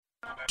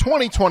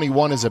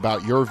2021 is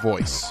about your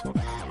voice.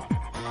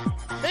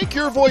 Make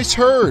your voice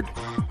heard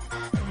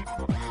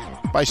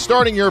by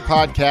starting your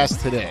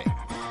podcast today.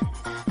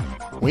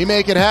 We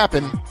make it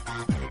happen.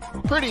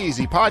 Pretty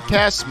Easy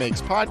Podcasts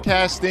makes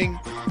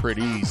podcasting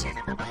pretty easy.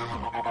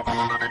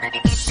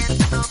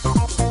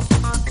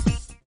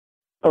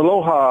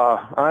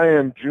 Aloha, I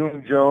am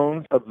June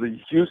Jones of the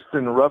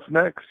Houston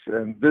Roughnecks,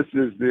 and this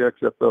is the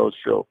XFL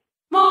show.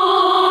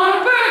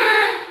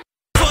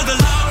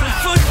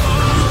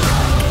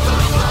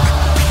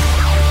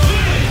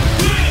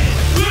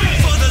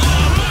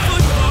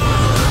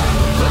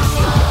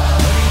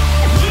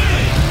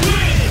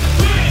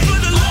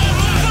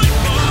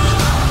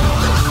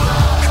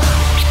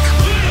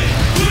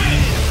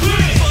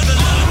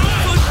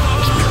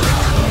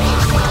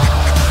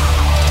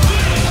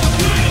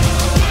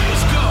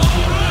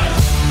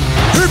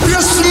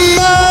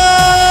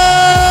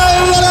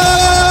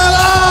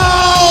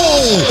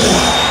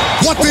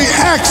 What the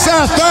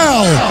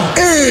XFL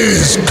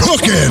is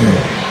cooking.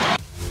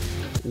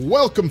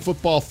 Welcome,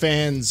 football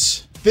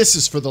fans. This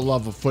is For the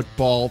Love of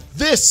Football.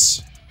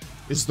 This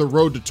is the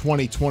road to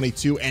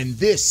 2022, and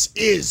this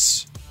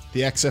is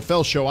the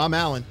XFL show. I'm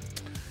Alan.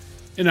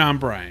 And I'm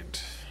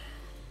Bryant.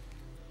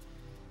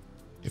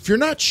 If you're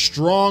not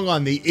strong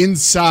on the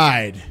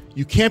inside,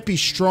 you can't be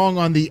strong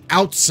on the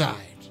outside.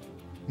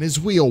 And as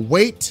we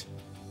await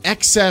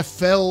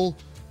XFL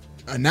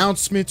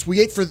announcements, we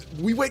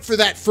wait for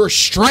that first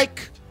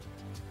strike,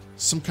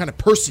 some kind of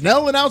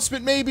personnel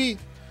announcement maybe.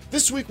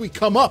 This week we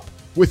come up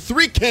with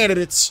 3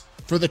 candidates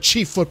for the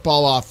chief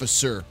football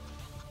officer,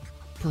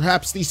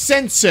 perhaps the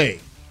sensei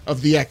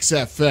of the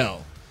XFL.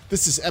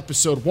 This is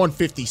episode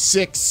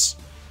 156.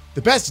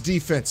 The best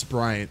defense,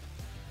 Bryant,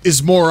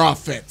 is more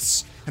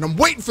offense. And I'm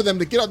waiting for them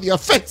to get on the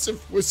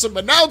offensive with some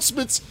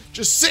announcements.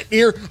 Just sitting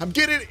here, I'm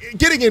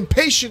getting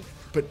impatient,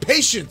 but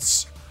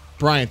patience,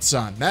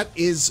 Bryant-san, that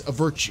is a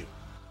virtue.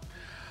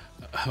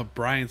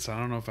 Bryant-san, I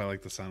don't know if I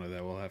like the sound of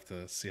that. We'll have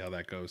to see how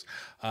that goes.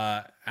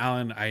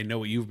 Alan, I know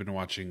what you've been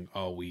watching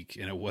all week,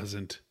 and it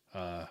wasn't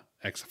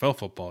XFL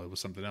football. It was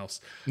something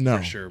else, no,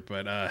 for sure.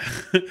 But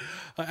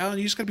Alan,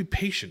 you just got to be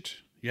patient.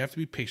 You have to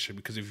be patient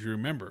because if you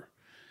remember,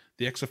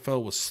 the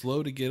XFL was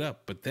slow to get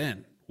up, but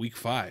then week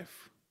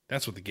 5,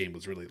 that's what the game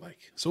was really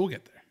like. So we'll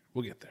get there.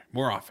 We'll get there.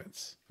 More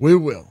offense. We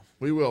will.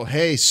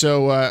 Hey,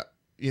 so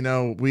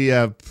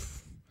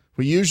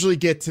we usually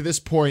get to this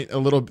point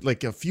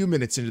a few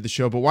minutes into the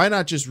show, but why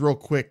not just real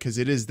quick, because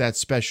it is that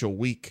special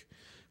week,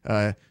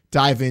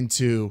 dive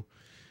into,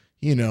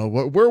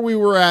 where we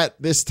were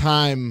at this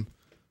time.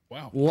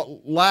 Wow.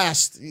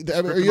 Last.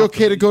 Are you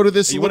okay to go to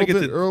this a little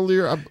bit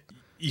earlier? I'm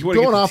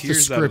going off the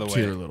script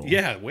here a little.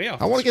 Yeah, way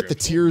off. I want to get the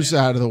tears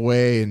out of the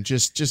way and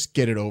just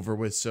get it over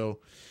with. So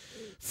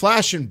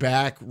flashing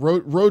back,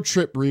 road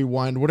trip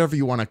rewind, whatever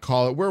you want to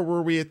call it. Where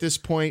were we at this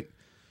point?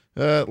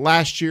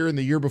 Last year and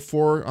the year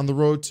before on the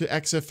road to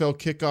XFL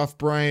kickoff,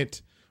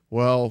 Bryant?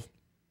 Well,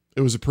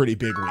 it was a pretty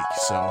big week,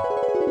 so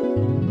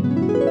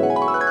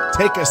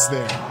take us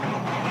there.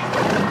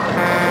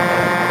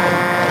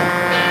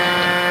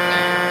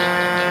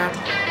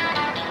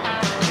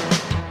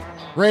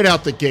 Right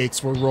out the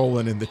gates, we're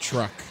rolling in the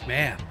truck.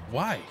 Man,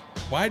 why?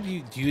 Why do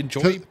you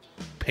enjoy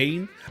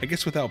pain? I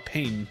guess without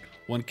pain,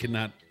 one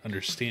cannot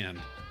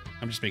understand.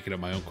 I'm just making up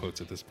my own quotes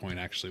at this point,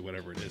 actually,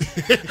 whatever it is.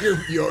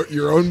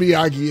 your own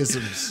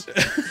Miyagi-isms.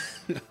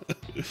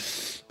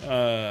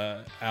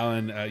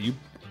 Alan,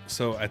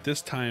 so at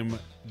this time,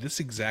 this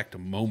exact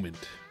moment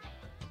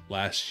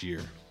last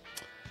year,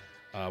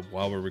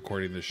 while we're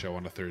recording this show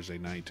on a Thursday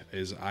night,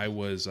 is I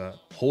was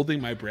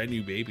holding my brand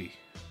new baby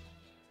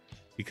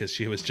because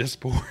she was just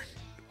born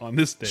on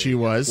this day. She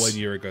was 1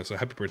 year ago. So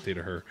happy birthday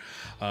to her.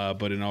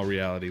 But in all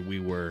reality, we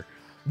were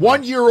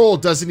 1 year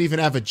old, doesn't even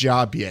have a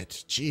job yet.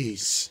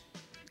 Jeez.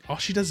 All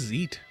she does is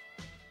eat.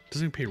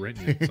 Doesn't even pay rent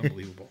yet. It's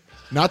unbelievable.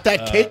 Not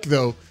that cake,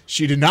 though.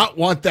 She did not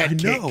want that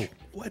cake. No.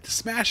 What?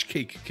 Smash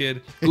cake,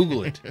 kid.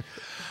 Google it.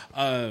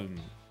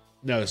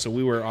 No, so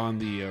we were on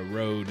the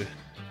road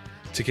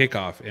to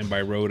kickoff. And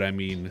by road, I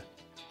mean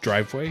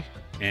driveway.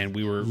 And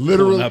we were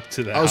pulling up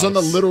to the I was house. on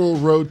the literal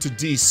road to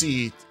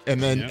D.C.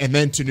 and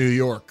then to New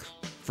York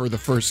for the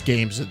first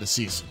games of the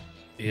season.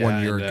 Yeah,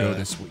 1 year ago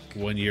this week.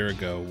 1 year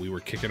ago, we were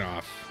kicking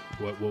off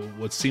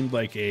what seemed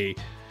like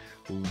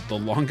the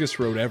longest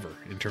road ever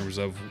in terms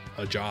of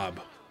a job,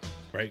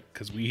 right?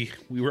 Because we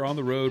were on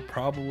the road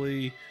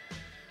probably.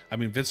 I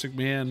mean, Vince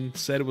McMahon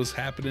said it was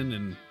happening,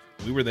 and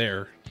we were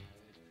there.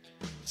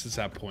 Since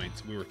that point,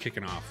 we were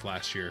kicking off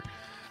last year,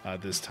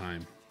 this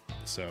time.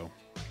 So,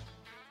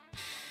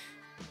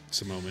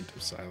 it's a moment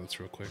of silence,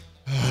 real quick.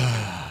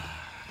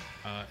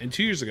 And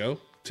 2 years ago,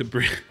 to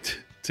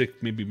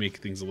maybe make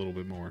things a little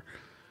bit more.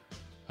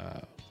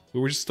 We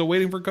were just still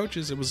waiting for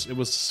coaches. It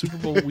was Super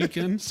Bowl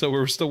weekend, so we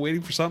were still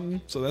waiting for something.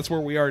 So that's where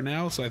we are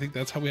now. So I think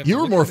that's how we have. You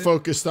were more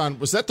focused on,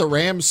 was that the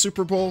Rams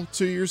Super Bowl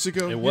 2 years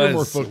ago? It was. You were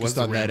more focused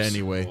on that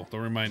anyway.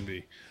 Don't remind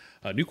me.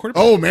 New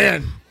quarterback. Oh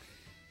man.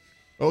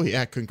 Oh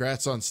yeah,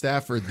 congrats on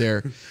Stafford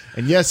there.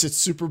 And yes, it's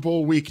Super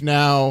Bowl week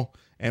now.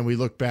 and we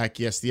look back,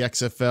 yes, the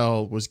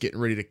XFL was getting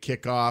ready to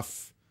kick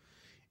off,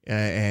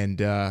 I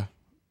now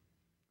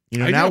we're did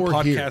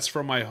a here. podcast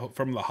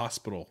from the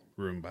hospital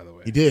room, by the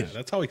way. You did. Yeah,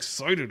 that's how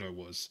excited I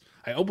was.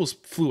 I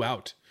almost flew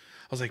out.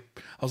 I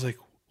was like,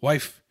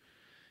 wife,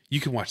 you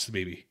can watch the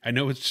baby. I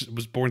know it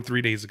was born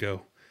 3 days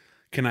ago.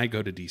 Can I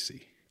go to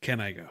DC? Can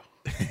I go?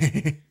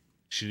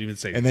 She didn't even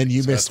say. And then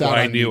you missed that's out.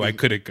 why on I knew I meeting-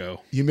 couldn't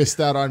go. You missed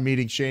out on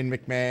meeting Shane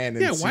McMahon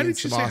and Yeah, why seeing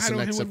didn't you some say hi awesome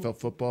to him XFL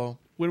football.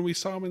 When we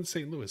saw him in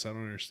St. Louis, I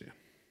don't understand.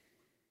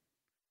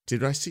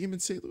 Did I see him in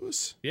St.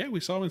 Louis? Yeah, we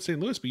saw him in St.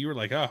 Louis, but you were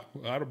like, I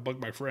don't bug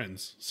my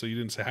friends. So you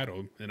didn't say hi to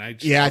him. And I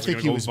Yeah, I wasn't think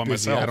gonna he go was by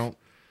busy. myself.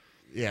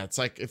 Yeah, it's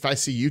like if I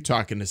see you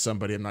talking to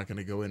somebody, I'm not going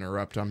to go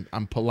interrupt.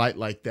 I'm polite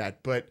like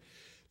that. But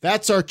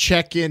that's our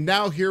check-in.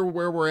 Now here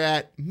where we're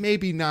at,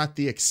 maybe not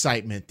the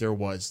excitement there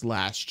was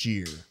last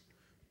year,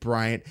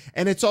 Bryant.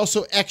 And it's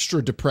also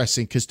extra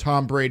depressing because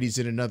Tom Brady's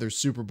in another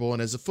Super Bowl.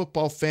 And as a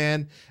football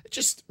fan,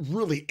 just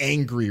really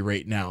angry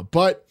right now.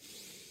 But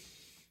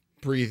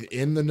breathe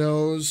in the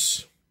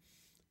nose,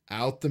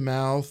 out the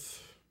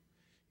mouth,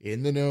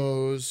 in the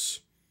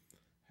nose,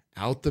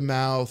 out the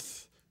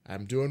mouth.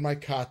 I'm doing my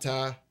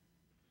kata,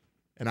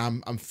 and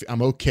I'm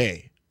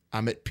okay.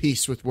 I'm at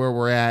peace with where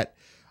we're at.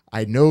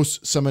 I know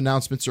some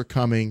announcements are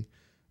coming,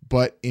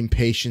 but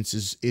impatience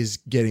is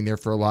getting there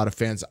for a lot of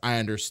fans. I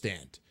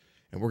understand,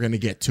 and we're going to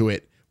get to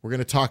it. We're going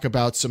to talk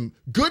about some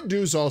good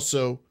news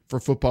also for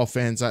football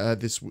fans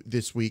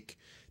this week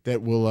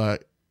that will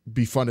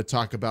be fun to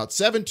talk about.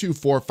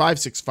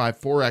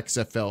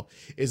 724-565-4XFL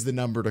is the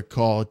number to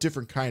call. A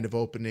different kind of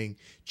opening,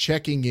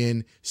 checking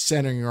in,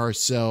 centering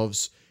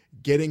ourselves,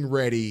 getting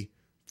ready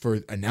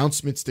for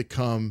announcements to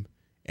come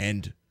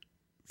and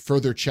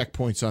further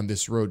checkpoints on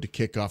this road to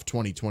kick off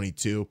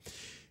 2022.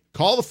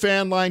 Call the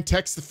fan line,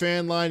 text the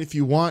fan line if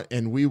you want,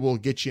 and we will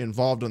get you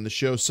involved on the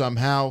show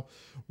somehow.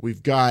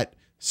 We've got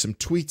some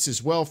tweets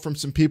as well from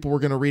some people we're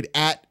going to read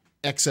at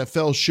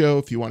XFL Show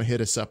if you want to hit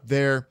us up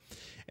there.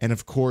 And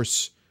of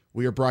course,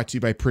 we are brought to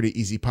you by Pretty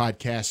Easy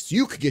Podcasts.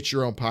 You could get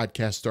your own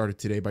podcast started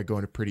today by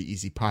going to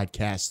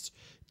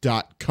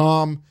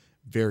prettyeasypodcasts.com.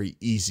 Very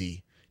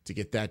easy to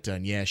get that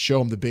done. Yeah, show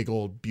them the big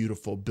old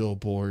beautiful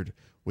billboard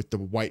with the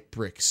white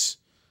bricks.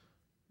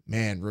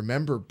 Man,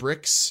 remember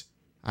bricks?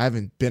 I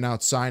haven't been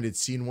outside and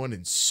seen one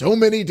in so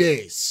many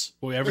days.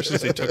 Well, ever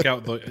since they took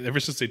out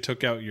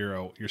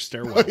your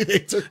stairwell,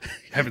 I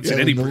haven't seen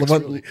any bricks,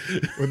 really.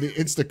 When the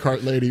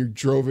Instacart lady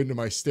drove into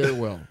my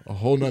stairwell, a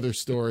whole nother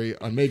story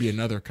on maybe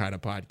another kind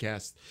of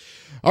podcast.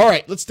 All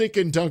right, let's think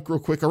and dunk real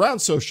quick around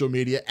social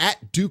media.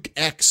 At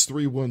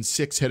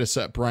DukeX316 hit us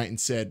up, Bryant,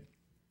 and said,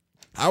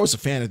 I was a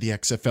fan of the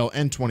XFL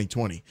and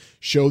 2020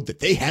 showed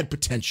that they had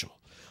potential.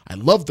 I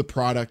loved the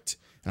product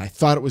and I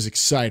thought it was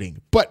exciting.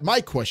 But my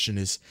question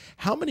is,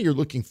 how many are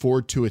looking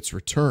forward to its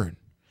return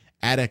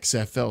at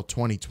XFL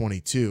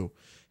 2022?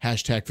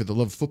 Hashtag for the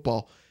love of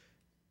football.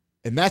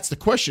 And that's the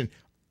question.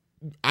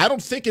 I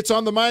don't think it's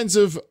on the minds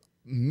of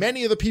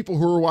many of the people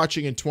who were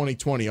watching in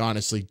 2020,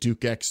 honestly.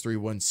 Duke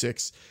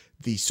X316.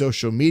 The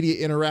social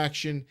media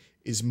interaction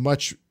is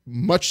much,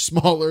 much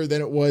smaller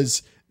than it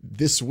was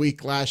this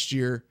week last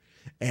year.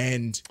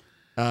 And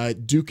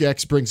Duke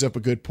X brings up a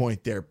good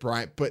point there,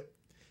 Bryant. But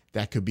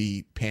that could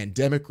be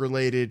pandemic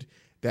related.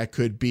 That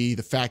could be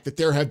the fact that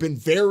there have been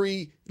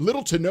very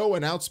little to no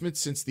announcements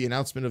since the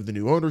announcement of the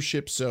new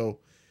ownership. So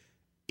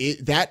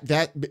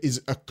that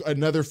is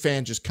another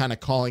fan just kind of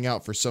calling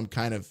out for some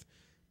kind of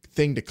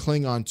thing to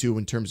cling on to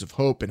in terms of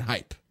hope and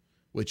hype,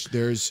 which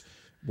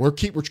we're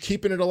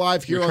keeping it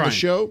alive here on the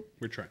show.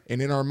 We're trying.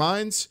 And in our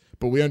minds,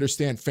 but we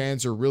understand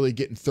fans are really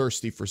getting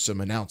thirsty for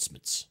some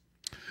announcements.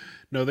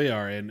 No, they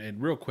are.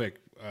 And real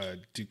quick,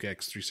 Duke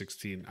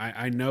X316,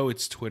 I know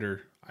it's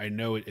Twitter. I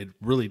know it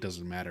really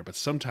doesn't matter, but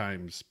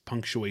sometimes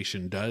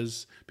punctuation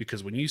does,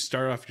 because when you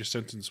start off your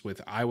sentence with,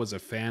 I was a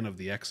fan of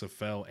the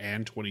XFL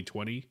and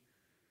 2020,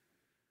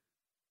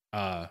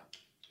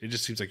 it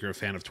just seems like you're a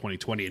fan of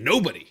 2020 and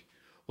nobody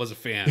was a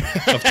fan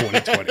of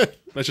 2020.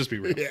 Let's just be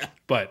real. Yeah.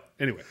 But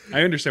anyway,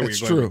 I understand where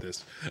you're going with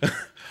this.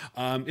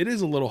 It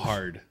is a little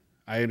hard,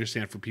 I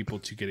understand, for people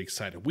to get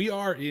excited. We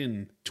are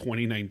in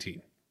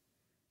 2019.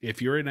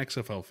 If you're an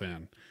XFL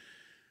fan,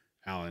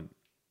 Alan,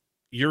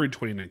 you're in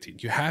 2019.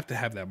 You have to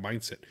have that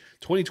mindset.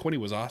 2020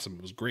 was awesome.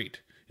 It was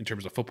great in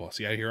terms of football.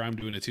 See, here I'm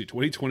doing it too.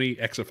 2020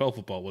 XFL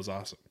football was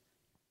awesome.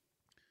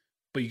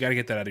 But you got to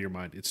get that out of your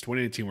mind. It's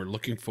 2019. We're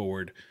looking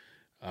forward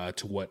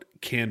to what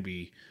can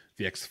be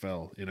the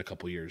XFL in a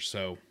couple years.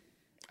 So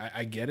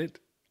I get it.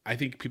 I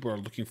think people are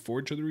looking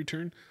forward to the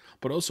return,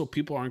 but also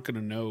people aren't going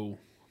to know.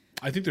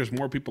 I think there's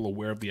more people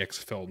aware of the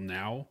XFL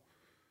now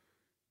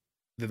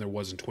than there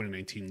was in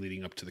 2019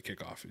 leading up to the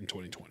kickoff in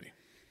 2020.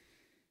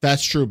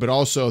 That's true, but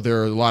also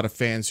there are a lot of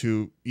fans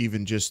who,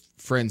 even just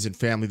friends and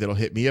family, that'll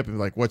hit me up and be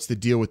like, what's the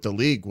deal with the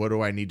league? What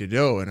do I need to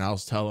know? And I'll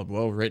tell them,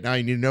 well, right now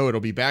you need to know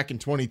it'll be back in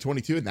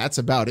 2022, and that's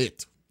about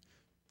it.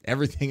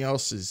 Everything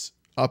else is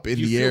up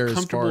in the air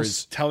as far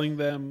as telling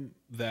them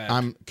that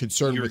I'm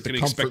concerned with the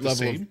comfort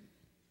level.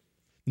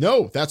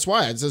 No, that's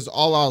why. It's just,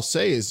 all I'll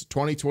say is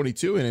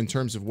 2022, and in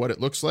terms of what it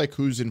looks like,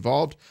 who's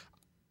involved,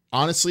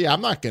 honestly,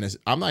 I'm not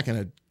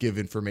gonna give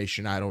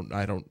information I'm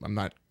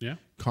not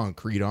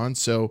concrete on.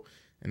 So,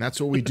 and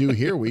that's what we do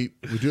here. We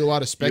do a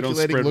lot of speculating,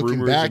 you don't spread looking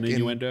rumors back, and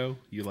innuendo.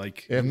 You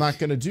like? I'm not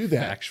gonna do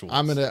that.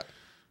 Factuals.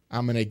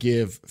 I'm gonna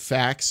give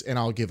facts and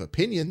I'll give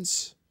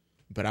opinions,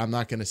 but I'm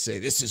not gonna say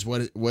this is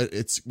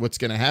what's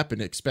gonna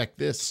happen. Expect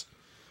this.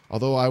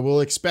 Although I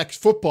will expect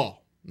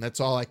football. That's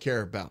all I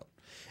care about.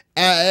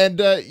 And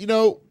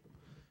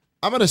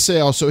I'm going to say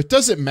also, it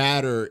doesn't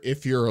matter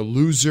if you're a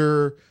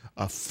loser,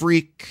 a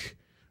freak,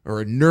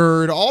 or a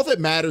nerd. All that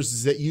matters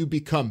is that you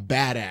become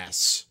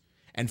badass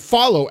and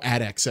follow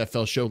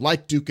 @XFL Show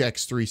like Duke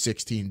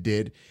X316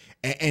 did.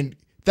 And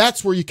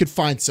that's where you can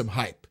find some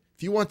hype.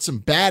 If you want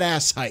some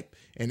badass hype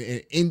and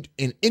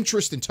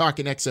interest in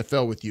talking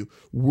XFL with you,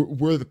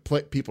 we're the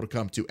people to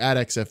come to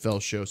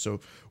 @XFL Show. So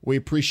we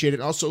appreciate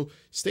it. Also,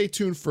 stay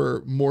tuned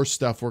for more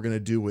stuff we're going to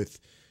do with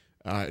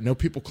I know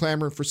people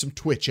clamoring for some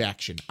Twitch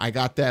action. I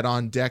got that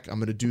on deck. I'm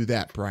going to do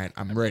that, Brian.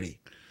 I'm ready.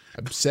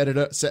 I'm setting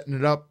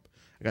it up.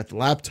 I got the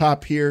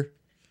laptop here.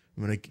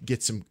 I'm going to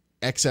get some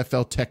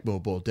XFL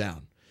Tecmo Bowl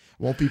down.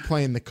 I won't be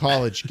playing the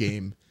college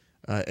game,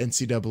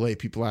 NCAA.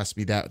 People asked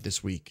me that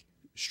this week.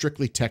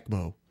 Strictly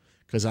Tecmo,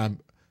 because I'm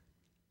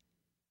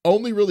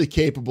only really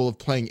capable of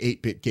playing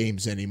 8-bit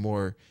games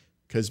anymore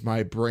because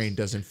my brain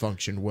doesn't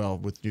function well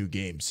with new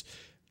games.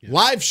 Yeah.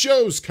 Live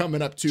shows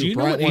coming up, too.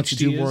 Brian wants to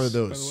do more of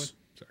those.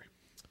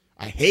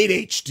 I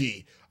hate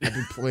HD. I've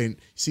been playing.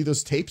 See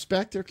those tapes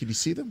back there? Can you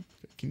see them?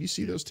 Can you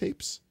see those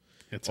tapes?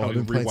 That's how we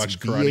rewatch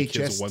Karate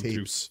Kids 1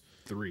 through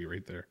 3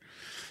 right there.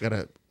 Got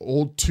an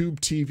old tube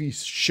TV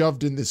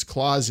shoved in this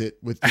closet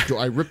with the door.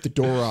 I ripped the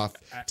door off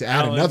to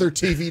add another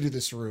TV to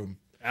this room.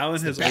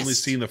 Alan has only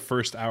seen the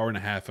first hour and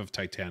a half of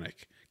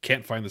Titanic.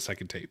 Can't find the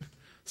second tape.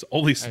 So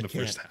only seen the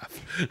first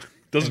half.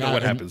 Doesn't know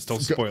what happens.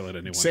 Don't spoil it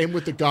anyway. Same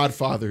with the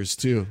Godfathers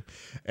too.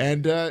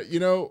 And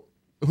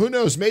who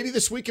knows? Maybe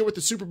this weekend with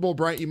the Super Bowl,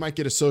 Bryant, you might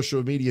get a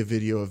social media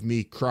video of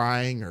me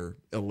crying or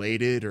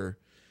elated or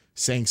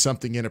saying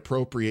something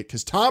inappropriate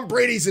because Tom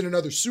Brady's in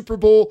another Super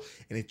Bowl,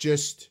 and it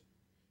just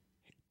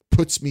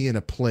puts me in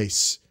a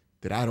place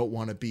that I don't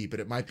want to be,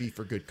 but it might be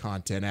for good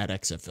content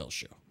 @XFL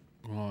Show.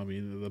 Well, I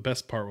mean, the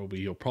best part will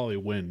be he'll probably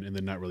win and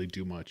then not really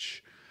do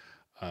much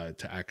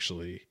to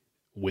actually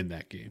win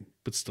that game,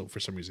 but still, for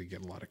some reason,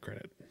 get a lot of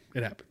credit.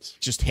 It happens.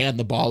 Just hand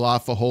the ball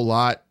off a whole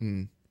lot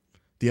and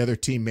the other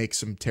team makes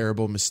some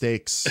terrible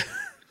mistakes.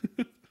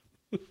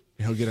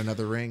 He'll get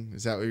another ring.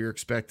 Is that what you're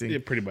expecting? Yeah,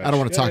 pretty much. I don't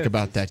want to talk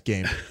about that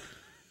game.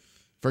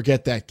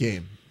 Forget that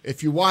game.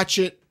 If you watch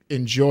it,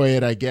 enjoy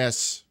it, I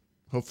guess.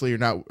 Hopefully you're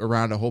not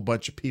around a whole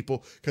bunch of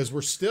people because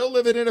we're still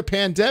living in a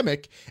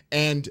pandemic,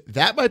 and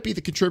that might be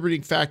the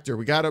contributing factor.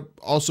 We got to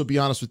also be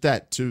honest with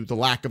that, to the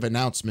lack of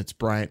announcements,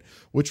 Bryant,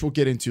 which we'll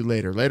get into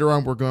later. Later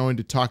on, we're going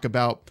to talk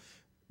about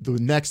the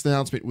next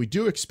announcement we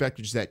do expect,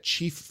 which is that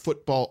chief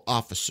football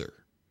officer.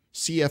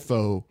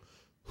 CFO,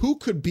 who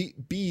could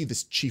be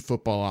this chief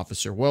football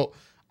officer? Well,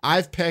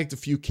 I've pegged a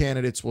few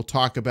candidates. We'll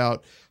talk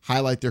about,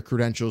 highlight their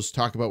credentials,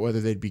 talk about whether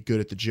they'd be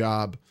good at the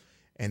job,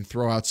 and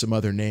throw out some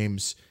other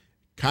names.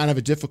 Kind of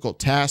a difficult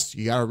task.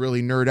 You got to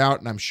really nerd out,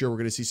 and I'm sure we're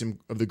going to see some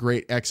of the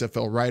great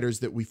XFL writers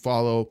that we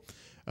follow,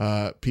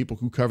 people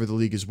who cover the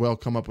league as well,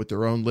 come up with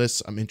their own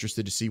lists. I'm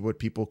interested to see what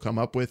people come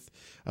up with,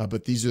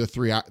 but these are the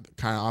three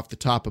kind of off the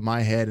top of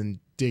my head and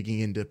digging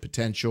into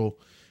potential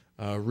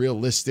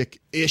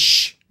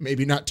realistic-ish,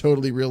 maybe not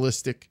totally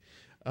realistic,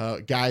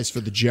 guys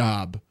for the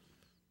job,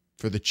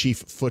 for the chief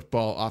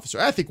football officer.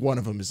 I think one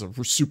of them is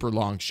a super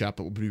long shot,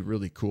 but would be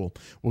really cool.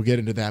 We'll get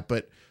into that.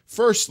 But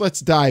first, let's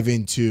dive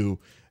into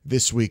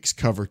this week's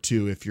Cover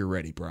 2, if you're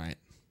ready, Bryant.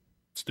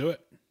 Let's do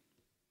it.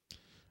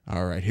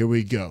 All right, here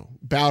we go.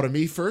 Bow to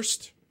me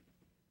first.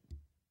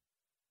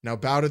 Now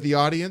bow to the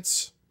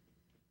audience.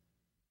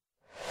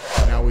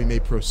 Now we may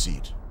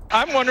proceed.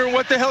 I'm wondering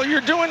what the hell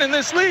you're doing in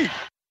this league.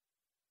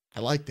 I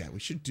like that. We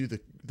should do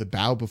the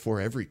bow before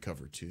every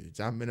Cover 2.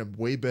 I'm in a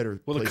way better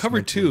place. Well, the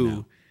Cover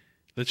 2,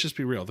 let's just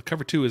be real. The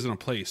Cover 2 isn't a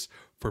place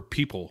for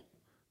people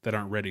that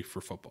aren't ready for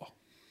football.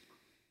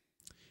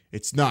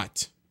 It's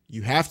not.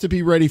 You have to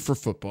be ready for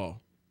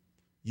football.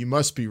 You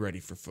must be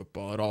ready for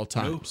football at all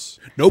times.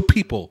 No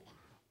people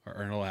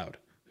aren't allowed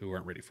who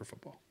aren't ready for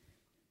football.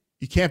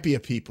 You can't be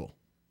a people.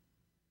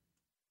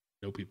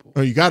 No people.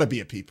 Oh, you got to be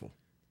a people.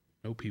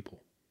 No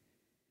people.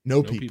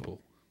 No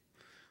people.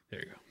 There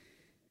you go.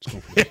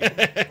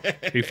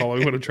 Are you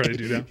following what I'm trying to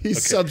do now?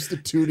 He's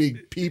substituting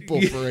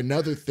people for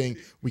another thing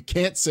we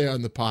can't say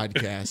on the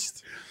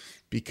podcast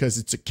because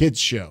it's a kids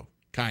show,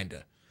 kind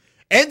of.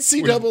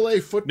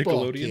 NCAA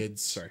football,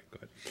 kids. Sorry, go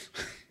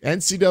ahead.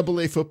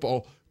 NCAA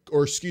football,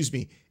 or excuse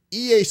me,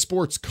 EA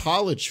Sports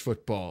college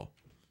football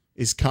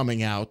is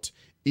coming out.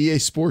 EA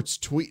Sports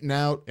tweeting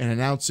out and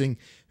announcing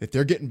that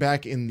they're getting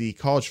back in the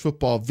college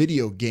football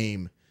video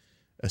game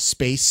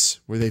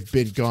space where they've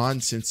been gone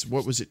since,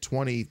 what was it,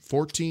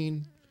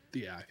 2014?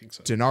 Yeah, I think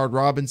so. Denard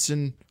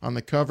Robinson on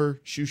the cover,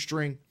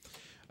 shoestring.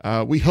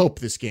 We hope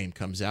this game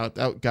comes out.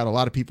 That got a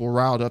lot of people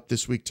riled up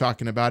this week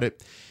talking about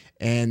it.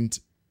 And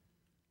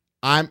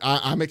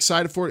I'm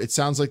excited for it. It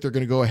sounds like they're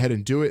going to go ahead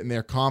and do it, and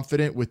they're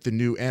confident with the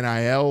new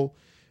NIL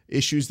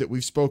issues that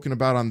we've spoken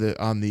about on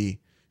the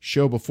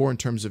show before in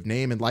terms of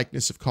name and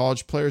likeness of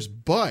college players.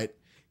 But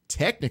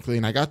technically,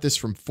 and I got this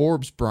from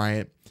Forbes,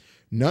 Bryant,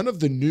 none of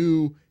the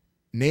new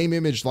name,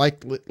 image,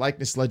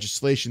 likeness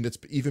legislation that's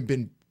even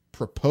been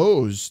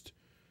proposed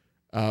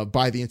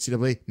by the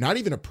NCAA, not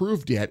even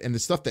approved yet, and the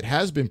stuff that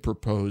has been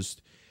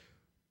proposed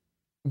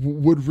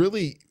would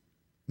really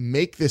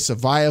make this a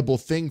viable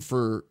thing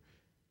for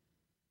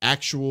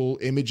actual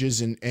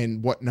images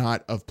and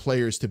whatnot of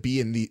players to be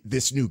in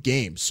this new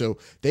game. So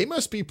they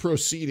must be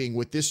proceeding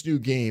with this new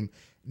game,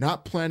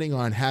 not planning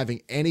on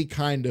having any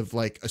kind of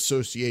like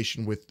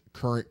association with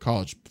current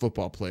college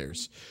football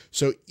players.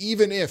 So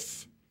even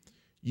if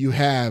you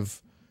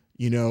have,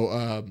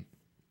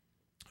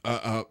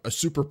 a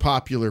super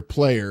popular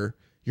player,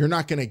 you're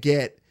not going to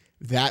get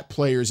that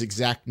player's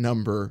exact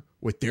number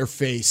with their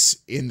face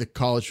in the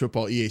college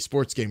football EA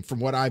Sports game.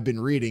 From what I've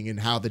been reading and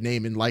how the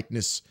name and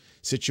likeness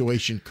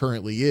situation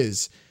currently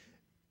is,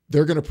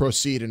 they're going to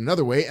proceed in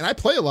another way. And I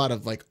play a lot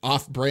of like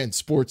off-brand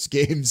sports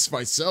games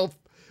myself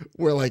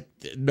where like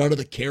none of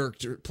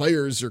the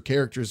players or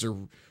characters are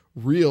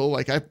real.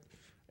 Like I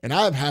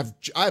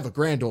have a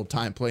grand old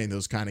time playing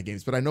those kind of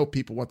games, but I know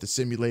people want the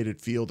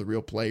simulated feel, the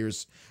real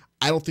players.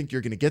 I don't think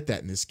you're going to get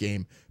that in this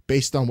game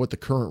based on what the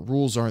current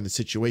rules are and the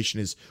situation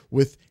is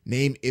with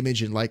name,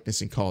 image, and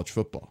likeness in college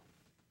football.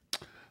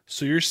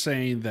 So you're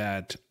saying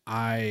that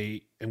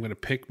I am going to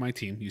pick my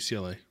team,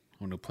 UCLA, I'm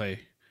going to play,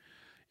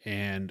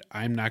 and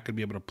I'm not going to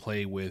be able to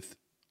play with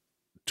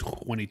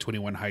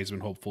 2021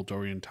 Heisman hopeful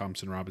Dorian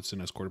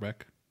Thompson-Robinson as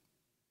quarterback?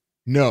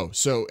 No.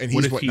 So, and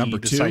he's what, number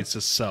 2? Decides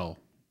to sell,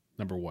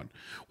 number 1.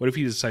 What if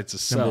he decides to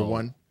sell number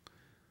 1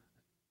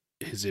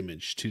 his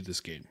image to this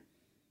game?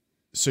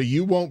 So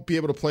you won't be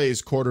able to play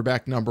as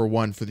quarterback number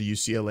 1 for the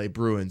UCLA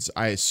Bruins,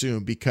 I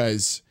assume,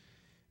 because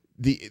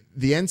the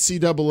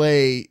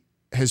NCAA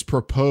has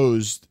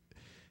proposed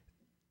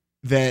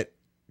that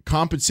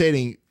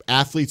compensating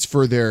athletes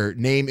for their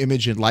name,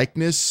 image, and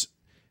likeness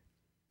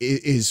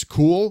is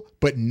cool,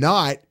 but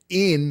not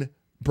in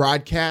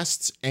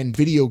broadcasts and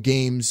video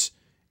games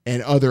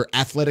and other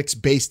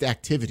athletics-based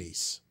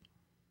activities.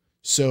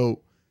 So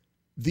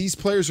these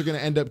players are going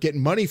to end up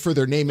getting money for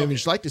their name,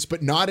 image, likeness,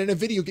 but not in a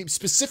video game,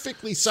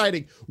 specifically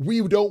citing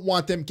we don't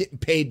want them getting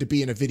paid to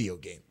be in a video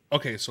game.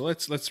 Okay, so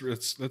let's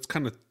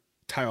kind of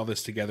tie all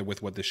this together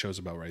with what this show's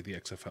about, right? The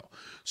XFL.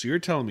 So you're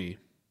telling me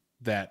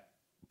that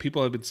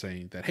people have been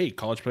saying that, hey,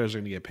 college players are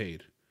going to get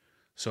paid.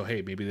 So,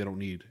 hey, maybe they don't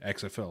need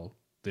XFL.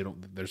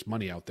 There's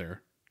money out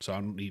there. So I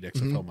don't need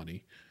XFL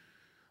money.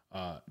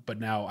 But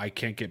now I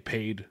can't get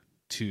paid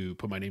to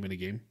put my name in a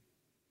game.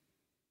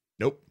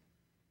 Nope.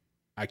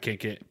 I can't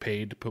get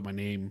paid to put my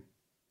name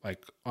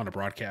like on a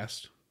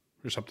broadcast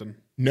or something.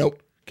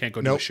 Nope. Can't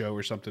go to a show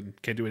or something.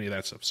 Can't do any of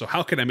that stuff. So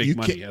how can I make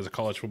money as a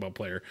college football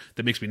player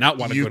that makes me not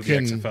want to go to the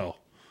XFL?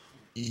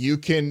 You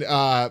can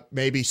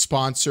maybe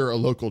sponsor a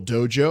local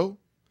dojo.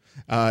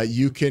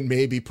 You can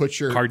maybe put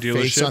your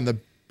face on the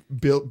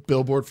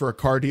billboard for a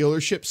car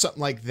dealership.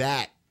 Something like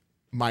that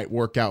might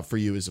work out for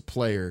you as a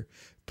player.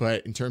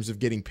 But in terms of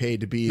getting paid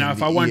to be now,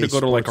 if I wanted to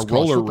go to like a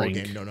roller rink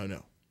game,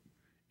 no.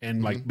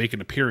 And like make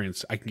an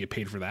appearance, I can get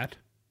paid for that?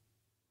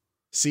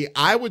 See,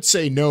 I would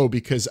say no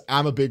because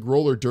I'm a big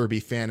roller derby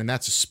fan and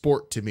that's a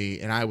sport to me.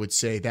 And I would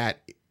say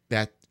that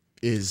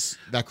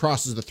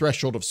crosses the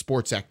threshold of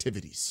sports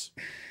activities.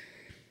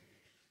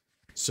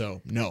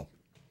 So no.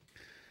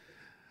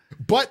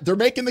 But they're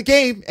making the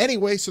game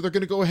anyway, so they're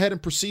going to go ahead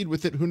and proceed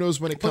with it. Who knows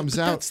when it comes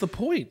out? That's the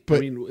point. But, I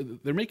mean,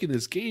 they're making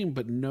this game,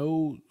 but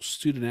no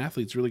student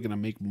athlete's really going to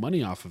make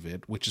money off of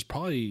it, which is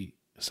probably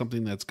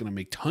something that's going to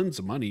make tons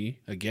of money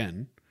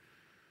again.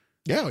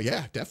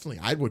 Yeah, definitely.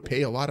 I would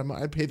pay a lot of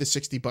money. I'd pay the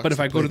 $60. But if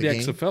I go to the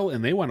XFL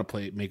and they want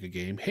to make a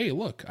game, hey,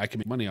 look, I can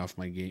make money off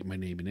my name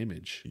and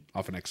image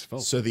off an XFL.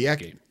 So the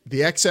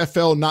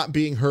XFL not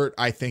being hurt,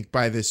 I think,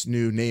 by this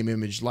new name,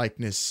 image,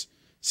 likeness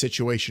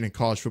situation in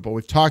college football.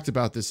 We've talked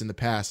about this in the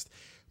past.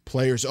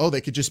 Players,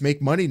 they could just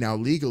make money now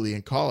legally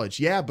in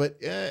college. Yeah,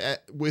 but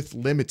with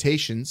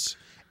limitations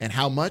and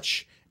how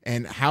much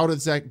and how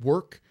does that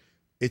work?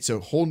 It's a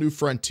whole new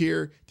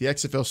frontier. The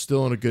XFL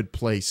still in a good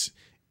place.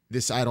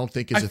 This I don't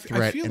think is a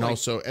threat. And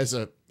also as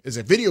a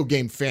video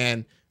game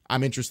fan,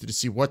 I'm interested to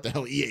see what the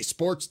hell EA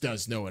Sports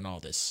does knowing all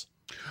this.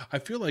 I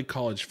feel like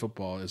college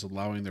football is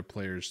allowing their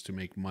players to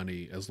make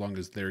money as long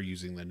as they're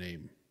using the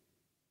name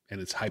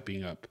and it's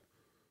hyping up.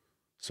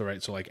 So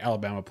like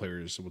Alabama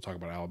players, we'll talk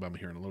about Alabama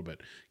here in a little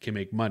bit, can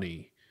make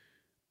money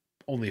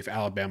only if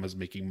Alabama's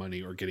making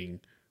money or getting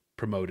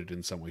promoted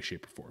in some way,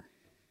 shape, or form.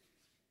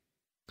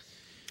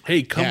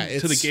 Hey, come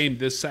to the game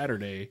this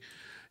Saturday.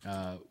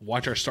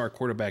 Watch our star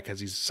quarterback as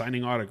he's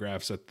signing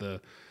autographs at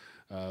the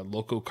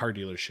local car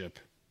dealership.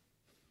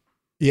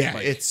 Yeah,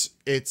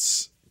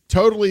 it's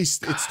totally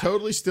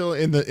still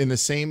in the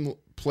same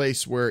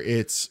place where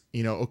it's,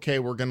 okay,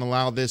 we're going to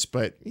allow this,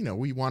 but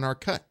we want our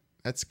cut.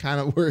 That's kind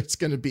of where it's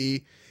going to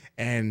be.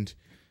 And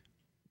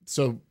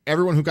so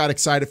everyone who got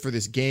excited for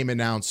this game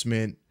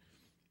announcement,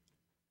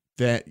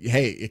 that,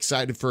 hey,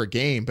 excited for a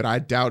game, but I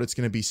doubt it's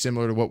going to be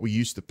similar to what we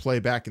used to play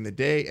back in the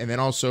day. And then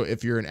also,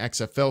 if you're an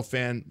XFL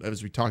fan,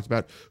 as we talked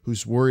about,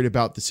 who's worried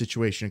about the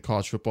situation in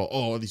college football,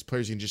 oh, these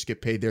players can just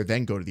get paid there,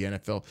 then go to the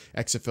NFL.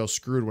 XFL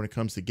screwed when it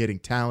comes to getting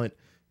talent.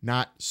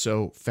 Not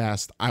so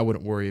fast. I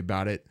wouldn't worry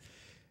about it.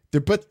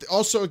 But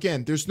also,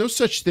 again, there's no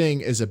such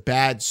thing as a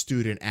bad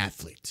student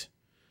athlete.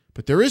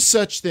 But there is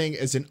such thing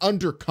as an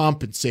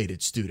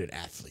undercompensated student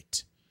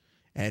athlete.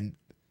 And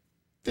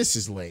this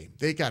is lame.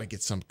 They got to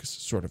get some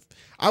sort of...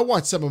 I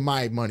want some of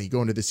my money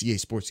going to this EA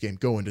Sports game,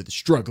 going to the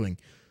struggling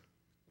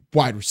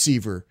wide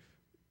receiver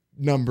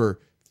number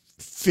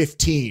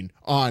 15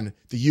 on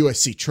the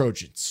USC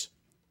Trojans.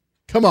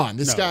 Come on,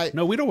 this guy...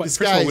 No, we don't want...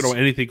 First of all, we don't want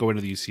anything going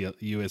to the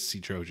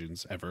USC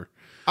Trojans, ever.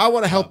 I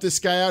want to help this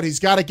guy out. He's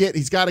got to get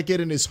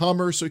in his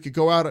Hummer so he could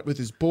go out with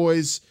his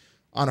boys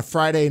on a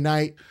Friday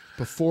night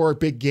before a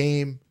big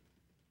game.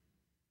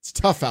 It's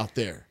tough out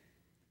there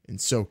in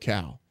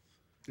SoCal.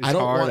 I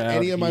don't want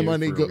any of my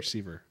money go.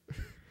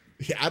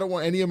 Yeah, I don't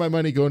want any of my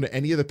money going to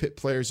any of the Pitt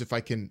players if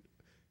I can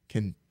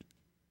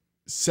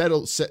set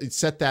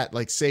that,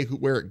 like, say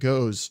where it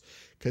goes,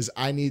 because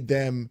I need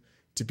them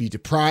to be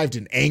deprived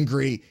and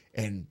angry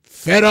and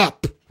fed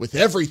up with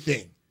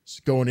everything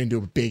going into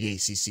a big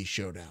ACC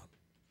showdown.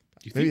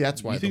 Maybe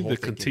that's why. You think the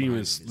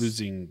continuous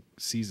losing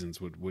seasons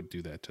would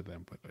do that to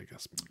them, but I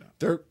guess not.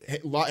 They're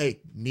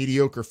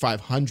mediocre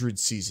 500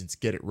 seasons.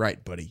 Get it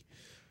right, buddy.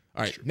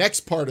 All right,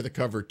 next part of the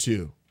cover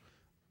two.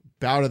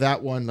 Bow to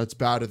that one. Let's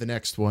bow to the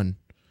next one.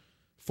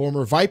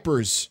 Former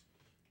Vipers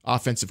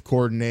offensive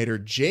coordinator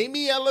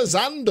Jamie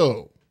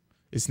Elizondo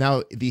is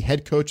now the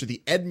head coach of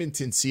the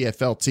Edmonton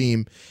CFL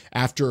team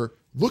after,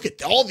 look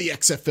at all the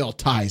XFL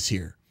ties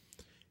here.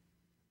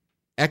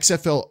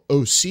 XFL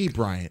OC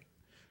Bryant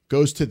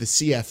goes to the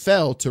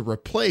CFL to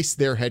replace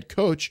their head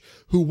coach,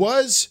 who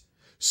was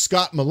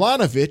Scott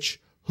Milanovich,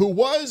 who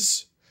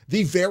was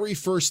the very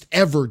first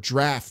ever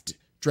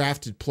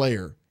drafted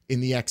player in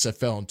the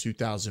XFL in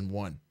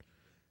 2001.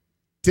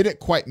 Didn't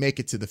quite make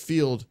it to the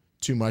field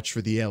too much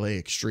for the LA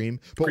Extreme,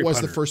 but Great was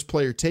punter. the first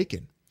player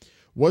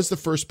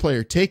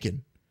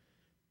taken.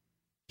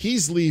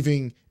 He's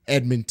leaving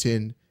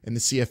Edmonton and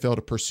the CFL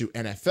to pursue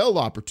NFL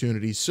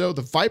opportunities. So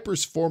the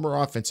Vipers' former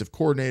offensive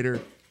coordinator,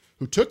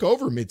 who took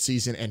over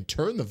midseason and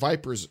turned the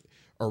Vipers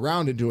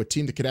around into a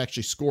team that could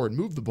actually score and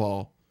move the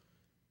ball,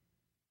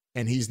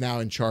 and he's now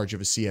in charge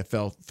of a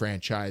CFL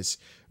franchise.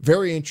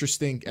 Very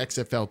interesting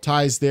XFL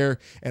ties there,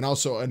 and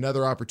also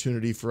another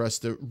opportunity for us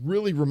to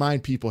really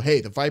remind people,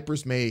 hey, the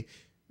Vipers may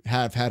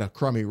have had a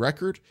crummy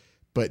record,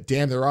 but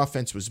damn, their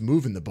offense was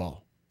moving the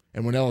ball.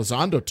 And when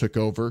Elizondo took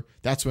over,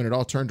 that's when it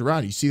all turned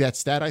around. You see that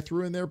stat I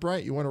threw in there,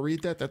 Bryant? You want to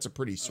read that? That's a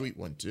pretty sweet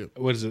one, too.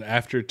 What is it?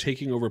 After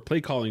taking over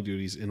play calling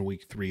duties in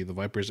week 3, the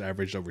Vipers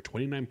averaged over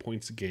 29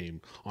 points a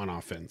game on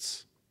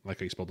offense. Like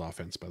how you spelled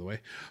offense, by the way,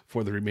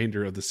 for the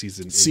remainder of the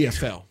season.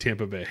 CFL.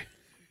 Tampa Bay.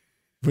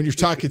 When you're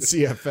talking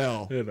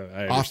CFL,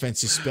 I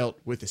offense is spelt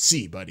with a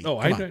C, buddy. Oh,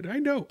 I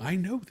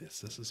know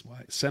this. This is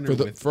why.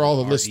 For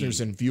all the listeners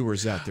and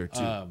viewers out there,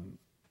 too.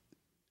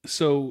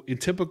 So in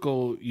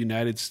typical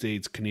United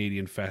States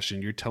Canadian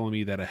fashion, you're telling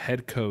me that a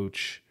head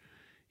coach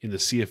in the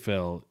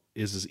CFL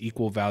is as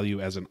equal value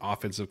as an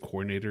offensive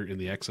coordinator in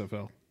the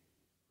XFL?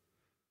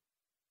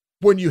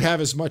 When you have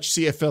as much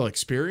CFL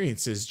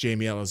experience as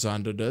Jamie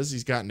Elizondo does,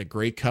 he's gotten to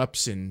Grey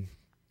Cups and,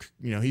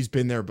 he's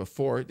been there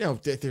before.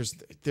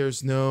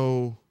 There's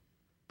no,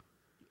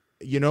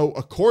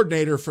 a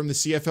coordinator from the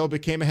CFL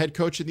became a head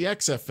coach in the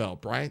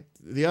XFL, Brian.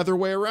 The other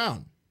way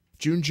around.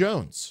 June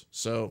Jones.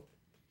 So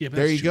yeah, but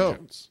there you go.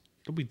 Jones.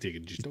 Don't be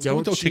digging.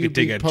 Don't take a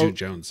dig at June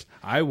Jones.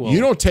 I will.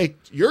 You're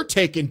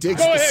taking digs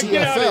at the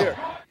CFL.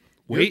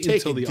 Wait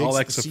until the All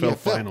XFL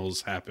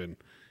finals happen,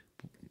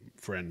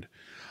 friend.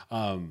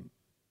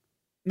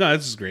 No,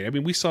 this is great. I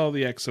mean, we saw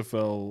the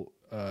XFL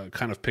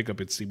kind of pick up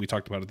its steam. We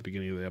talked about it at the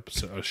beginning of the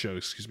episode show,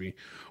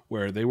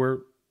 where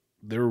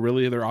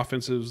their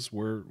offenses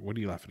were. What are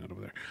you laughing at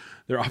over there?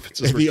 Their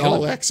offenses were the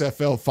All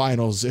XFL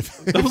finals.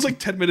 That was like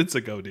 10 minutes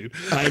ago, dude.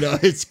 I know,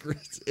 it's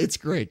great. It's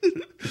great.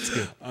 It's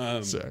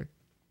good. Sorry.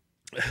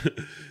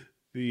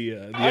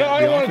 I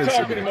don't want to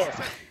talk anymore.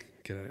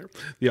 Get out of here.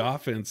 The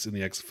offense in the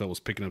XFL was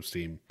picking up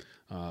steam.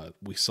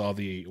 We saw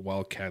the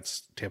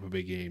Wildcats Tampa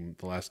Bay game,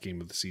 the last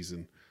game of the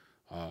season.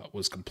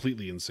 Was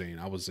completely insane.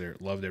 I was there,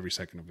 loved every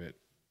second of it.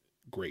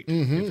 Great.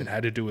 If it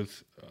had to do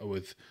with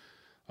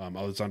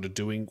Elizondo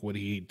doing what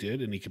he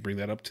did, and he could bring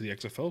that up to the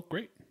XFL,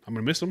 great. I'm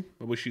gonna miss him.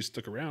 I wish he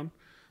stuck around,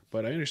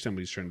 but I understand what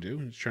he's trying to do.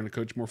 He's trying to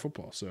coach more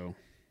football, so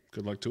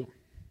good luck to him.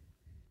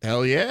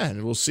 Hell yeah,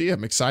 and we'll see.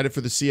 I'm excited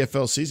for the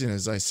CFL season,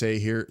 as I say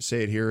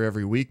it here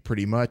every week,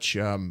 pretty much.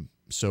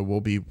 So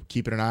we'll be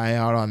keeping an eye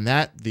out on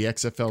that. The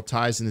XFL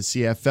ties in the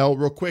CFL.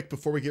 Real quick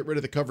before we get rid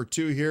of the cover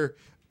 2 here.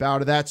 Bow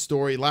to that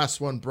story.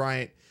 Last one,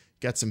 Bryant.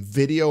 Got some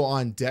video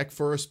on deck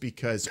for us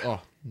because,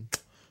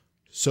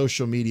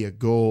 social media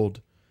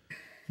gold.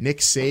 Nick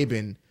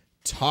Saban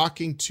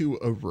talking to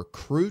a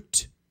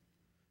recruit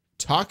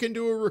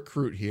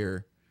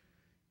here,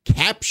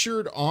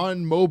 captured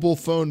on mobile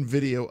phone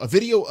video, a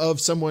video of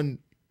someone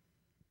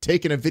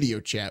taking a video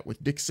chat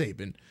with Nick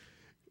Saban,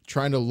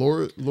 trying to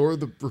lure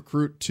the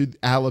recruit to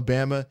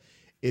Alabama.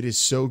 It is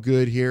so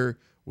good here.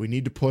 We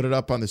need to put it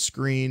up on the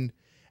screen,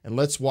 and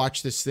let's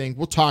watch this thing.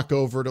 We'll talk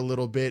over it a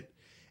little bit,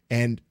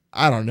 and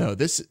I don't know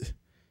this.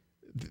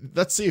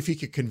 Let's see if he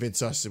could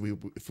convince us that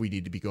if we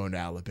need to be going to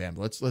Alabama.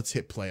 Let's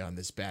hit play on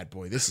this bad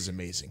boy. This is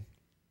amazing.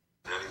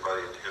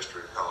 Anybody in the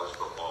history of college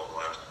football in the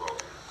last 12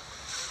 years.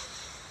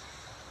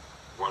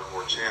 Won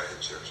more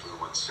championships. We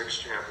won 6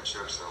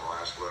 championships in the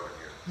last 11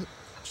 years.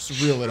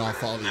 Just reel it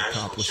off all the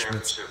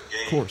accomplishments.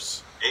 Of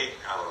course. 8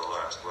 out of the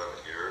last 11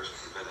 years.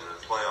 We've been in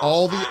the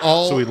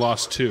playoffs. So we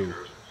lost 2.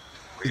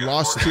 He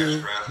lost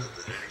 2.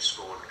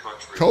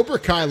 Cobra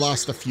Kai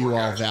lost a few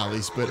All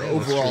Valleys, but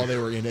overall they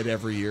were in it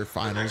every year.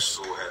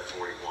 Finals.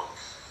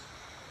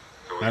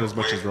 Not as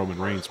much as Roman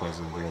Reigns was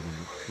in the Roman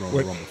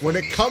Rumble. When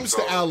it comes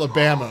to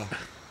Alabama,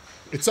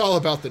 it's all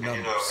about the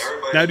numbers.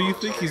 Now, do you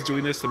think he's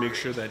doing this to make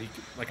sure that he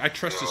can, like, I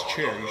trust his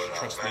chair, you should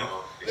trust me?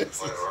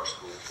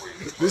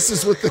 This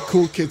is what the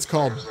cool kids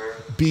call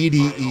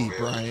BDE,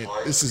 Bryant.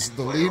 This is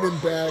the leaning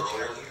back.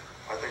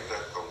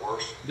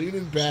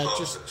 Leaning back,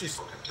 just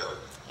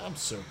I'm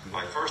so good.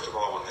 Like, first of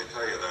all, when they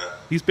tell you that,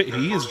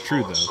 he is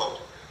true, though.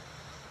 Insulting,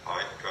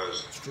 right?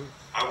 Because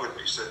I wouldn't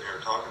be sitting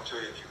here talking to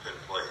you if you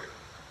couldn't play here.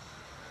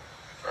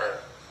 Right.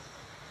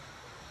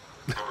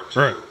 Number 2,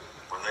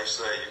 when they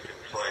say you can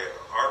play at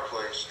our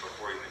place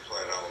before you can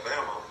play at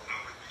Alabama,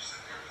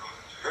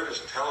 they're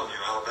just telling you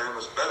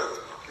Alabama's better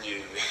than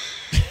them.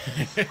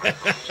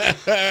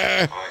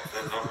 Yeah. Right,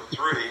 then number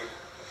 3,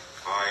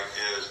 right,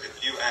 is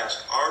if you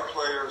ask our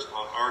players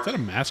on our Is that a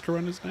mask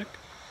around his neck?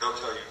 They'll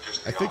tell you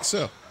just the I think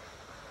so.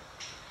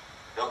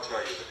 They'll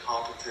tell you the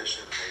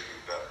competition may be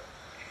better.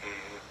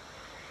 Mm-hmm.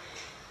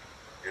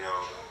 You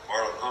know,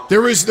 Marlon Humphrey.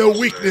 There is no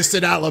weakness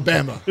in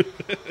Alabama. He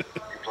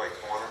played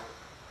corner,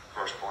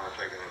 first corner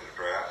taken in the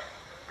draft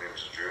when he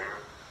was a junior.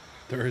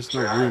 There is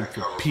no room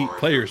for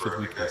players with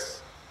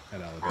weakness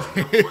at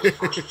Alabama. He was the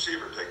first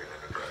receiver taken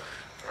in the draft.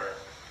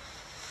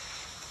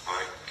 All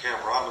right. Cam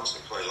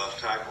Robinson played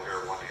left tackle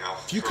here, won the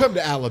Alpha. If you come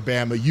to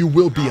Alabama, you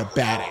will be a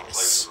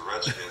badass. The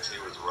Redskins, he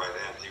was the right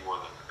end. He won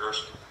the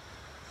Gersten.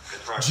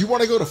 Do you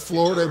want to go to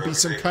Florida and be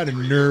some kind of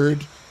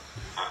nerd?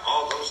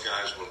 All those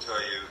guys will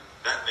tell you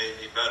that made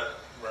me better.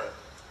 Right.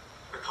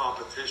 The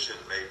competition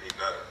made me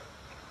better.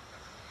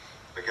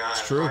 The guy I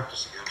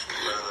practiced against was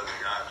better than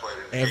the guy I played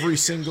in every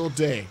single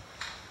day.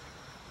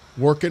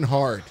 Working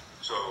hard.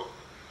 So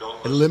don't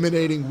listen.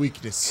 Eliminating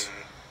weakness.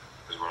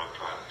 Is what I'm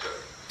trying to tell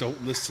you.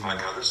 Don't listen. I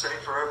know this ain't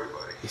for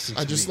everybody.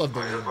 I just love the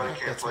lean Everybody back.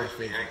 can't That's play my for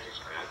the favorite. Yankees,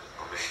 man.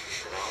 I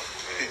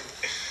mean,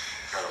 you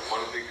gotta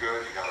want to be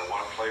good. You gotta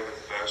want to play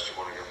with the best. You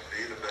want to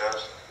be the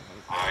best.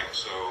 All right,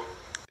 so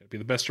Gotta be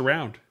the best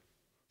around.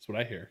 That's what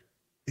I hear.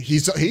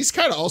 He's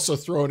kind of also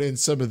throwing in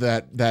some of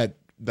that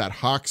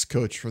Hawks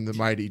coach from the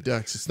Mighty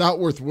Ducks. It's not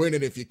worth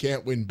winning if you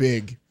can't win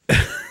big.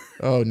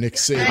 Oh, Nick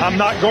Saban. I'm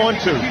not going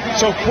to,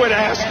 so quit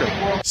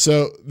asking.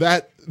 So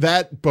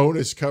that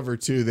bonus cover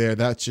too there,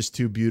 that's just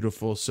too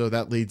beautiful. So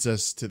that leads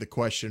us to the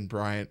question,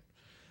 Bryant.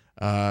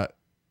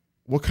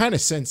 What kind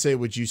of sensei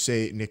would you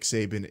say Nick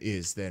Saban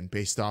is then,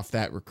 based off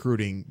that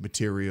recruiting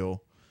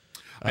material?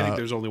 I think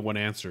there's only one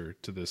answer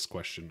to this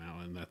question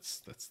now, and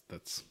that's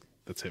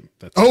him.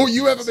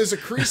 You have him as a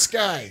crease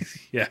guy.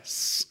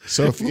 Yes.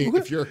 So if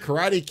you're a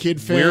Karate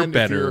Kid fan, we're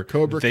better. If you're a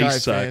Cobra They Kai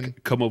suck. fan,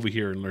 Come over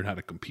here and learn how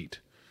to compete.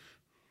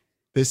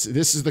 This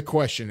is the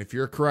question. If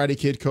you're a Karate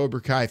Kid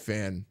Cobra Kai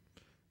fan,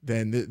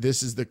 then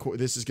this is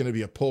going to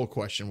be a poll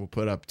question we'll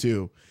put up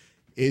too.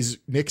 Is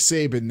Nick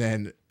Saban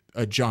then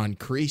a John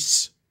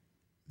Kreese,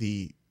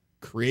 the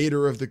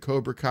creator of the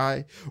Cobra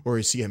Kai, or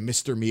is he a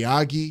Mr.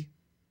 Miyagi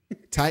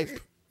type?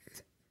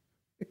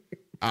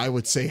 I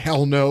would say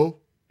hell no.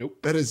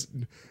 Nope. That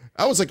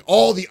was like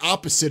all the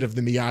opposite of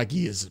the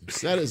Miyagi-isms.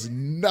 That is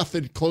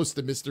nothing close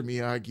to Mr.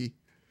 Miyagi.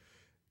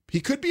 He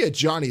could be a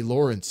Johnny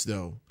Lawrence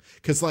though,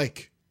 because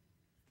like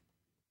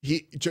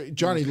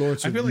Johnny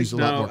Lawrence would use a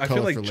lot more colorful I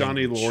feel like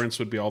Johnny language. Lawrence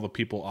would be all the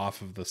people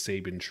off of the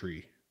Saban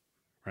tree,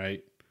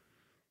 right?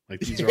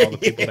 Like these are all the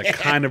people that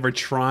kind of are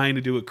trying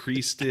to do what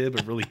Kreese did,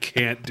 but really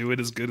can't do it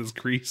as good as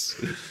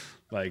Kreese.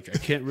 Like I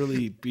can't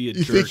really be a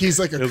You jerk. think he's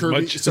like a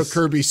Kirby? So as,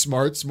 Kirby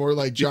Smart's more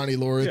like Johnny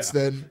Lawrence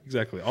then?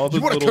 Exactly. All the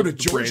You want to come to little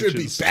Georgia and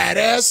be branches.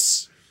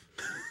 badass?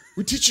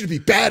 We teach you to be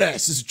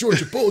badass as a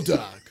Georgia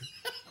Bulldog.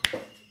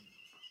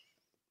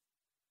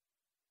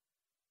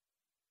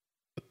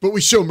 But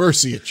we show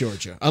mercy at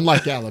Georgia,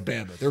 unlike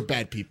Alabama. They're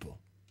bad people.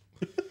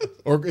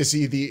 Or is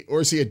he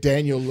a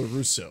Daniel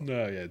LaRusso? No,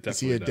 yeah, definitely. Is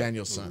he a not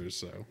Danielson?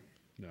 LaRusso.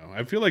 No,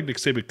 I feel like Nick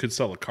Saban could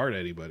sell a car to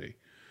anybody,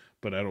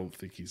 but I don't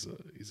think he's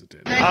a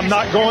Daniel. I'm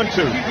not going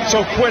to,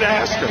 so quit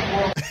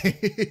asking.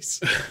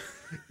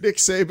 Nick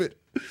Saban.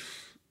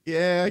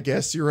 Yeah, I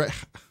guess you're right.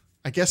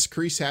 I guess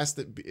Kreese has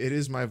to. It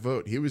is my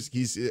vote.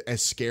 He's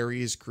as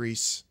scary as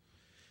Kreese.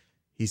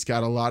 He's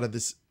got a lot of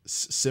this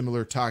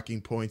similar talking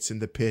points in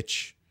the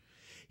pitch.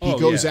 He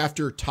goes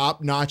after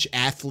top-notch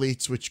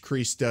athletes, which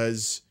Kreese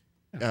does.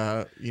 He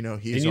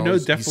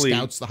definitely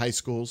scouts the high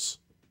schools.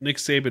 Nick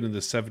Saban in the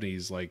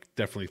 70s, like,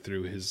 definitely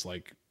threw his,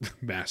 like,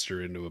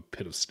 master into a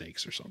pit of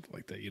snakes or something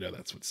like that. You know,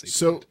 that's what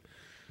Saban did.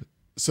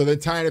 So then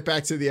tying it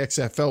back to the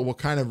XFL, what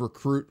kind of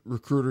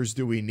recruiters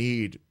do we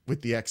need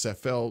with the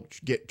XFL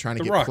trying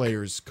to get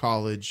players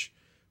college?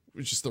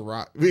 Which is The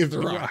Rock. We have The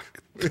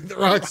Rock. The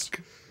Rock's.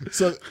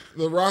 So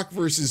The Rock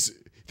versus,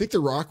 I think The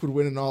Rock would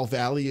win an All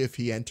Valley if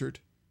he entered.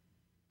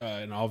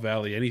 An All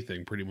Valley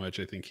anything, pretty much,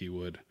 I think he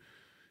would.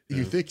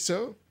 You think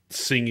so?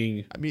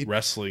 Singing,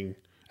 wrestling,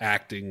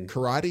 acting,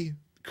 karate,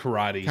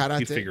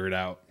 he'd figure it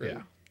out. Really?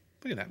 Yeah,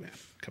 look at that man.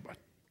 Come on,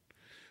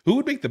 who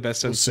would make the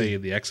best sensei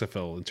in the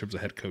XFL in terms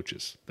of head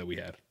coaches that we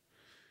had?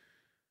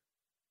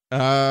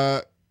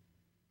 I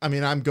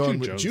mean, I'm going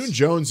with June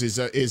Jones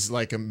is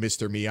like a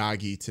Mr.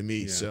 Miyagi to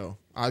me, so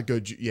I'd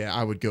go. Yeah,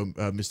 I would go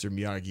Mr.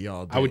 Miyagi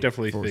all day. I would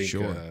definitely think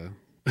sure.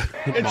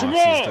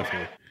 Moss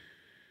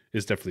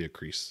is definitely a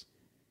crease.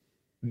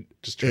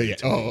 Just trying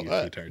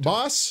to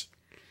Moss.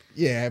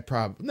 Yeah,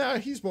 probably. No,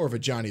 he's more of a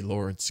Johnny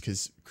Lawrence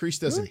because Crease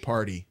doesn't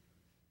party.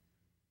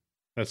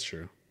 That's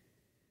true.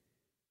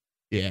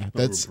 Yeah,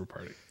 that's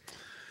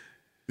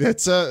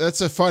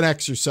a fun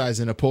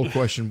exercise and a poll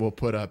question we'll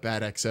put up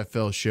at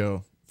XFL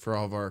Show for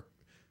all of our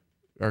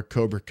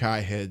Cobra Kai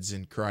heads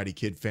and Karate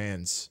Kid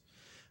fans.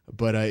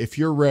 But if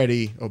you're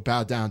ready,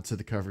 bow down to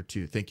the cover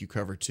 2. Thank you,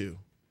 cover 2.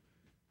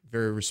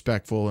 Very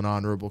respectful and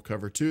honorable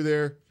cover 2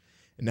 there.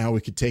 And now we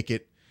could take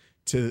it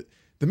to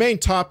the main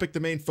topic, the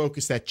main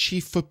focus, that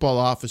chief football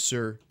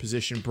officer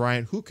position.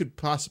 Brian, who could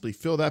possibly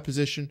fill that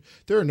position?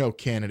 There are no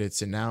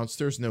candidates announced.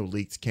 There's no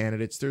leaked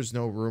candidates. There's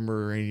no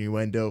rumor or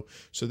innuendo.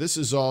 So this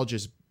is all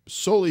just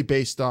solely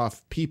based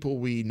off people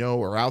we know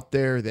are out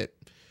there that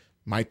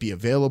might be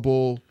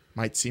available,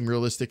 might seem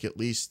realistic, at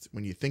least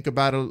when you think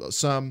about it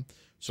some.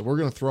 So we're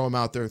going to throw them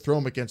out there, throw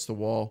them against the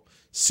wall,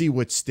 see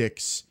what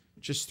sticks.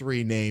 Just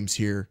 3 names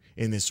here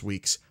in this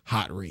week's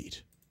Hot Read.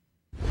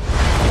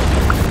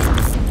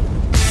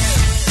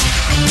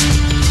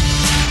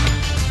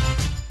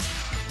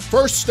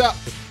 First up,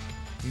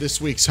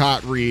 this week's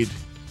Hot Read.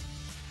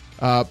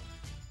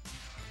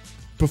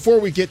 Before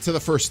we get to the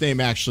first name,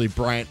 actually,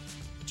 Bryant,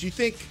 do you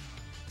think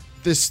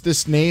this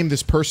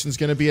person's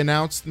going to be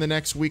announced in the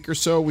next week or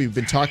so? We've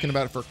been talking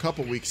about it for a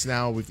couple weeks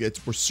now.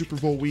 We're Super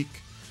Bowl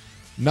week.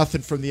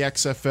 Nothing from the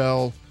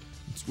XFL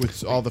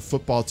with all the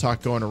football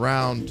talk going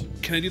around.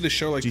 Can I do the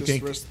show like this?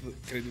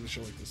 Can I do the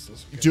show like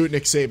this? Do it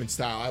Nick Saban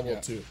style. I will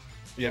too.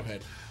 Yeah. Go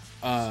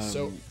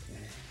ahead.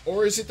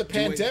 Or is it the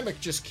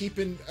pandemic just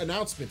keeping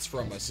announcements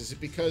from us? Is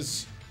it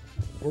because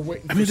we're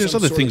waiting for there's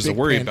other things to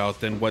worry about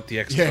than what the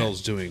XFL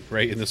is doing,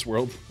 right, in this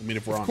world? I mean,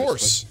 if we're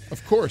honest.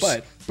 Of course.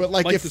 But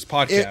like if this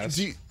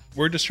podcast,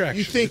 we're a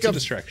distraction. It's a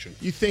distraction.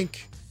 You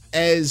think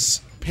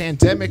as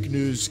pandemic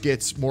news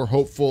gets more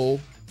hopeful,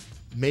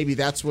 maybe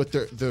that's what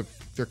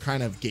they're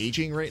kind of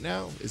gauging right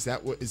now? Is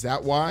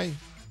that why?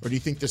 Or do you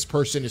think this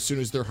person, as soon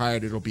as they're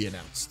hired, it'll be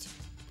announced?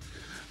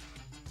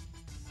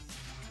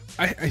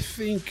 I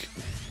think...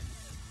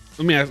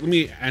 Let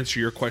me answer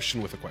your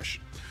question with a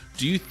question.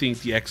 Do you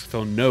think the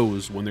XFL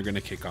knows when they're going to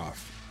kick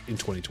off in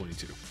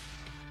 2022?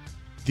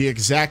 The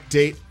exact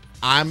date,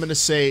 I'm going to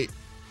say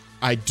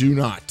I do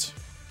not.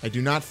 I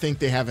do not think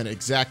they have an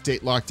exact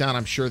date locked down.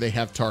 I'm sure they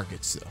have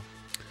targets,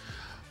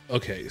 though.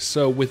 Okay,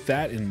 so with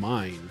that in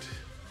mind,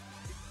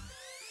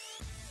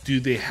 do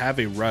they have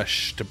a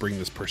rush to bring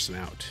this person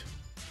out?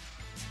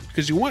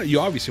 Because you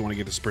obviously want to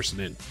get this person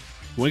in. You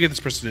want to get this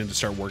person in to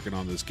start working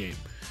on this game,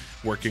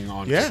 working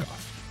on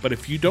kickoff. But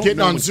if you don't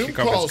know when Zoom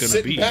kickoff calls, is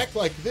going to be, sitting back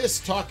like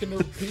this, talking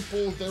to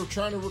people they're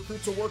trying to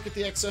recruit to work at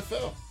the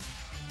XFL.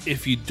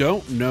 If you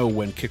don't know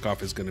when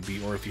kickoff is going to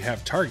be, or if you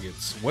have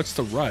targets, what's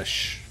the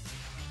rush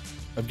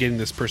of getting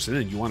this person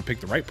in? You want to pick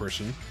the right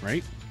person,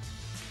 right?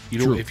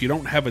 True. If you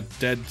don't have a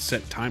dead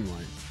set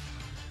timeline,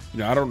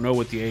 I don't know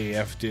what the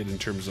AAF did in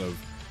terms of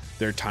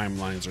their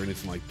timelines or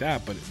anything like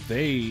that, but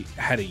they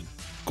had a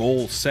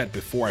goal set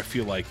before I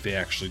feel like they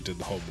actually did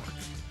the homework.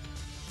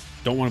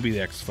 Don't want to be the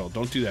XFL.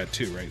 Don't do that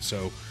too, right?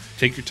 So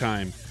take your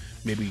time,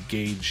 maybe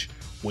gauge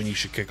when you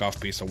should kick off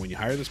based on when you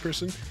hire this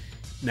person.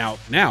 Now,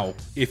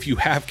 if you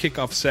have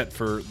kickoff set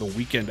for the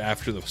weekend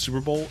after the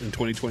Super Bowl in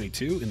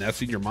 2022, and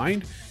that's in your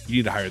mind, you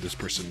need to hire this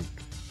person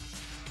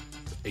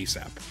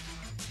ASAP.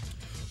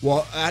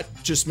 Well, that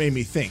just made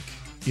me think,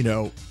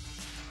 you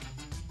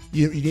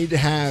need to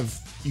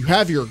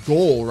have your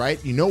goal,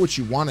 right? You know what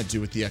you want to do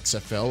with the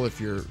XFL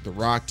if you're The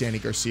Rock, Danny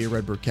Garcia,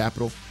 Redbird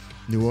Capital,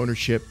 new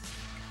ownership.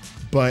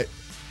 But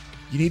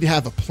you need to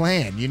have a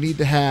plan. You need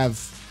to have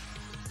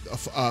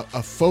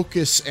a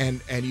focus,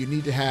 and you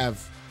need to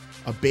have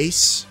a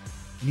base.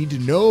 You need to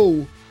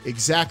know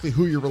exactly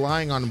who you're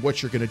relying on and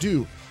what you're going to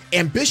do.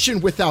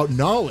 Ambition without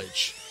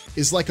knowledge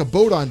is like a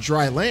boat on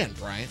dry land,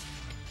 Brian.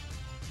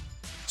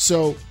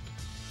 So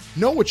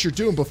know what you're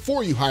doing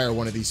before you hire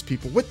one of these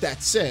people. With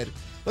that said,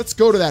 let's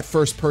go to that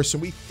first person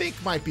we think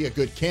might be a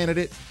good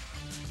candidate.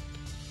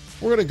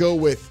 We're going to go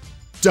with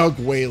Doug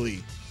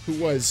Whaley, who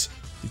was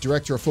the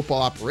director of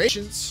football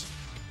operations,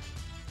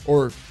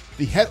 or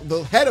the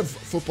head of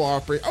football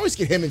operations. I always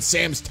get him and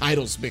Sam's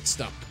titles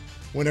mixed up.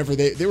 whenever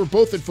they were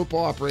both in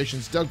football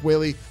operations. Doug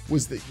Whaley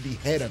was the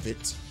head of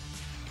it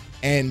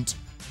and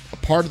a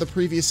part of the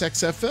previous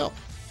XFL.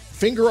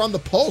 Finger on the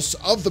pulse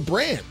of the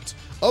brand,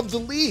 of the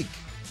league.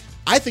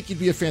 I think he'd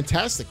be a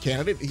fantastic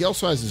candidate. He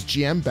also has his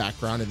GM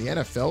background in the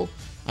NFL.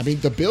 I mean,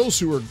 the Bills,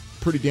 who are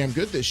pretty damn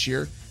good this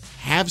year,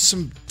 have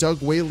some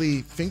Doug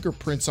Whaley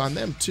fingerprints on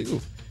them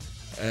too.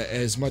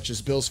 As much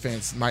as Bills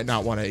fans might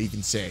not want to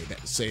even say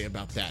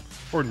about that.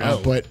 Or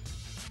no. But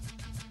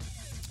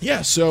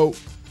yeah, so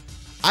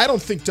I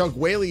don't think Doug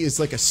Whaley is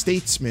like a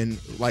statesman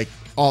like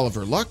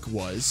Oliver Luck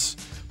was,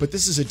 but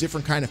this is a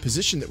different kind of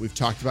position that we've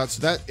talked about.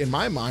 So that, in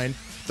my mind,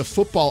 the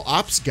football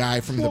ops guy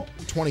from the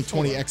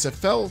 2020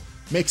 XFL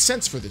makes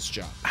sense for this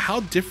job.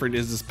 How different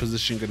is this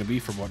position going to be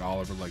from what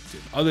Oliver Luck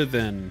did? Other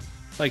than,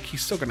 like,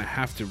 he's still going to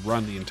have to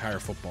run the entire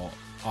football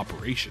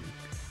operation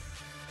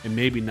and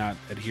maybe not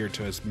adhere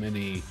to as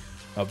many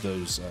of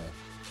those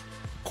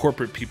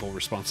corporate people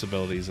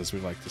responsibilities as we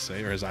like to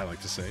say, or as I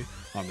like to say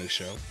on this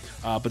show.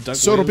 But Doug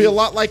so Whaley, it'll be a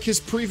lot like his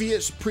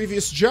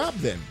previous job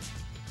then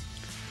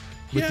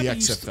with the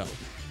XFL.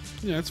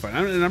 Yeah, that's fine.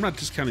 And I'm not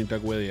discounting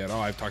Doug Whaley at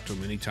all. I've talked to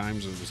him many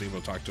times. I was able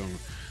to talk to him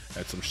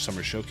at some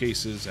summer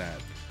showcases, at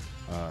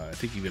I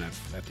think even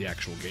at the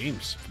actual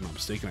games, if I'm not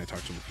mistaken. I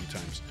talked to him a few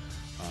times.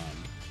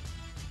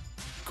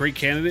 Great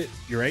candidate.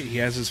 You're right. He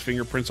has his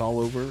fingerprints all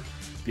over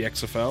the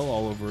XFL,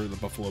 all over the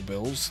Buffalo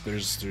Bills.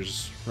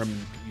 There's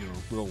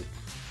little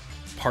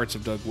parts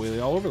of Doug Whaley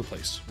all over the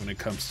place when it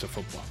comes to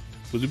football.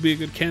 Would it be a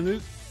good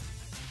candidate?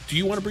 Do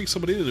you want to bring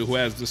somebody in who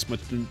has this much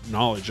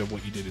knowledge of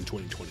what you did in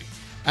 2020?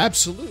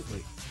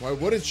 Absolutely. Why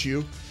wouldn't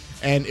you?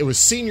 And it was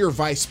Senior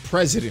Vice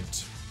President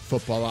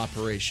Football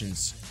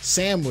Operations.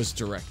 Sam was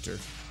director.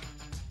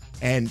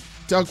 And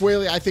Doug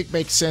Whaley, I think,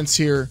 makes sense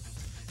here.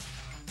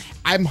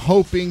 I'm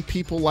hoping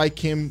people like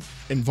him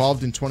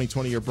involved in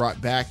 2020 are brought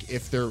back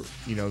if they're,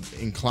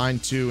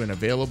 inclined to and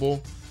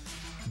available.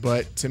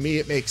 But to me,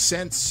 it makes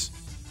sense.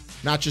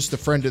 Not just a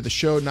friend of the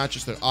show, not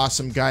just an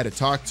awesome guy to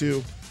talk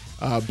to,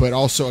 but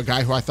also a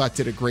guy who I thought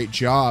did a great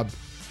job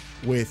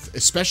with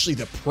especially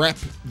the prep,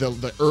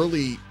 the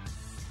early,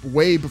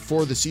 way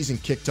before the season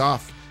kicked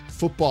off,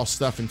 football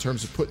stuff in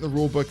terms of putting the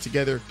rule book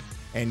together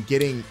and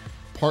getting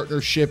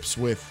partnerships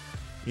with,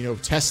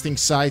 testing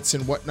sites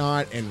and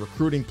whatnot and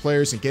recruiting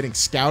players and getting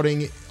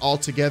scouting all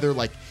together.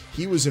 Like,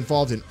 he was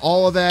involved in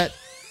all of that.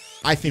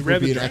 I think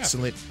would be an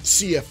excellent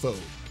CFO.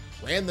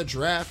 Ran the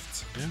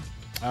draft.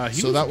 Yeah.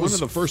 He was one of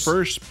the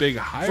first big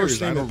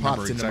hires. I don't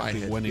remember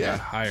exactly when he got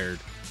hired.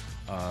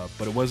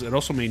 But it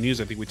also made news.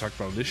 I think we talked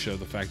about on this show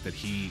the fact that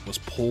he was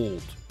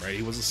pulled, right?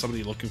 He wasn't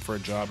somebody looking for a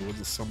job. He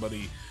wasn't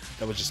somebody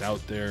that was just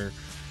out there,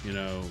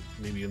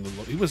 maybe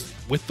he was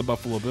with the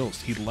Buffalo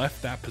Bills. He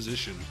left that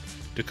position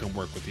to come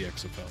work with the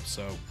XFL.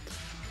 So,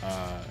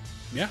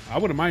 I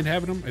wouldn't mind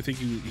having him. I think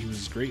he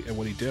was great at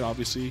what he did,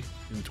 obviously,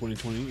 in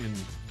 2020, and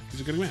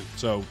he's a good man.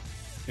 So,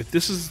 if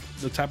this is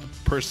the type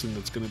of person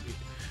that's going to be,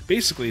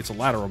 basically, it's a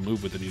lateral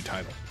move with a new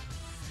title,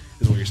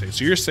 is what you're saying.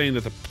 So you're saying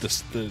that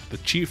the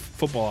chief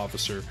football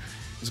officer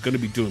is going to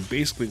be doing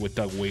basically what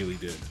Doug Whaley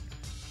did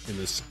in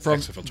this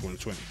XFL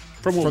 2020.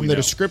 From the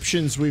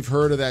descriptions we've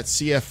heard of that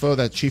CFO,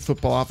 that chief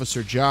football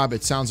officer job,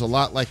 it sounds a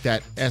lot like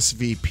that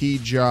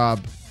SVP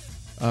job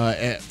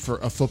for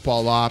a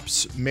football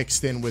ops,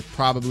 mixed in with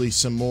probably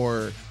some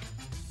more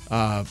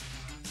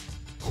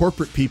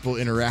corporate people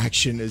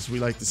interaction, as we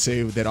like to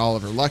say, that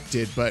Oliver Luck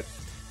did. But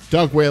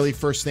Doug Whaley,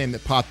 first name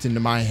that popped into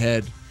my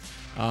head.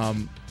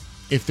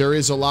 If there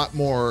is a lot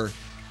more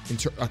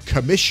a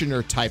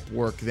commissioner type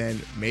work, then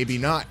maybe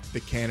not the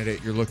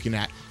candidate you're looking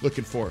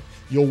for.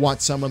 You'll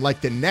want someone like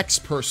the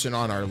next person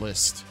on our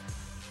list,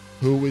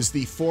 who was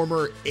the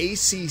former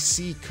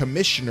ACC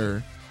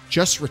commissioner,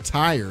 just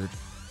retired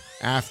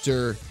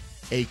after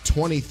a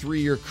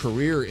 23-year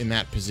career in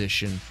that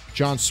position.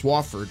 John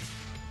Swofford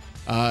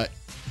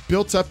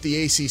built up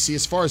the ACC.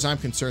 As far as I'm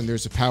concerned,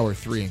 there's a Power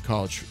 3 in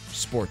college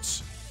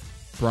sports.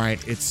 Brian,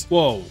 it's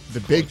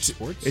the big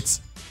sports.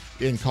 It's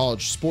in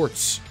college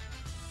sports.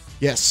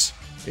 Yes,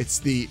 it's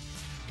the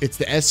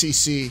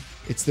SEC,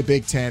 it's the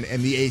Big Ten,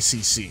 and the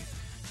ACC.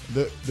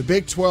 The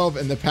Big 12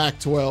 and the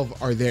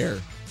Pac-12 are there,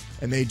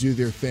 and they do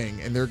their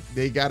thing, and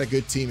they got a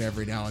good team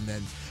every now and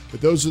then.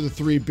 But those are the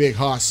three big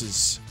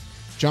hosses.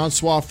 John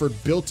Swofford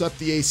built up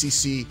the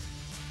ACC,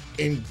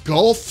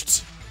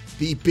 engulfed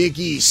the Big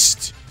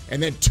East,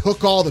 and then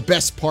took all the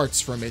best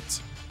parts from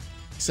it,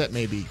 except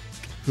maybe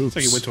hoops. It's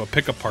like he went to a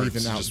pickup parts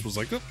and just was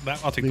like,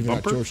 I'll take the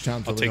bumper. I'll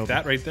take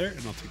that right there,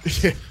 and I'll take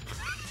this.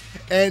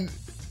 And,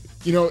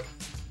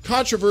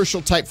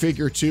 controversial type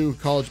figure too,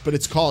 college, but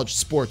it's college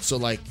sports, so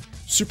like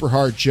super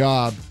hard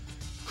job,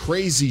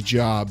 crazy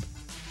job.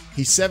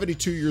 He's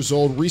 72 years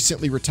old,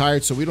 recently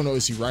retired, so we don't know,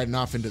 is he riding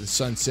off into the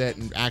sunset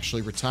and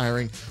actually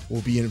retiring,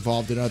 will be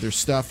involved in other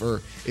stuff,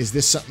 or is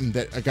this something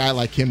that a guy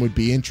like him would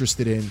be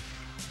interested in?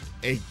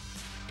 A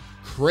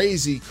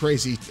crazy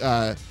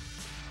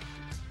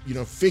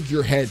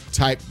figurehead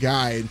type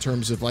guy, in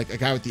terms of like a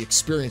guy with the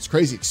experience,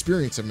 crazy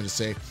experience, I'm going to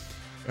say,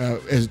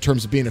 in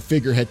terms of being a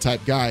figurehead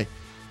type guy.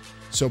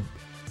 So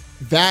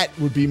that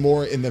would be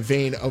more in the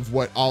vein of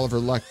what Oliver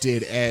Luck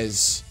did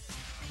as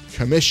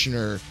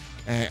commissioner,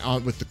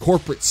 with the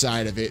corporate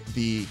side of it,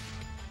 the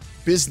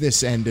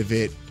business end of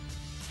it,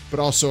 but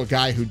also a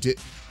guy who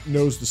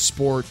knows the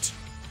sport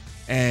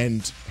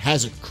and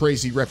has a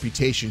crazy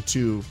reputation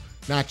too,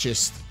 not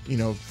just,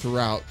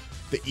 throughout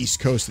the East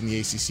Coast and the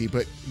ACC,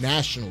 but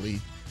nationally,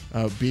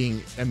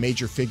 being a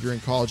major figure in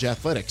college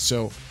athletics.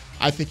 So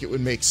I think it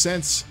would make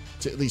sense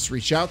to at least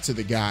reach out to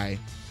the guy,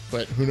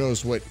 but who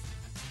knows what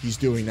he's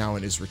doing now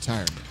in his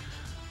retirement.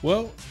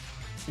 Well,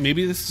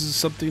 maybe this is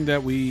something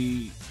that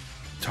we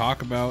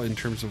talk about in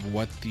terms of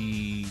what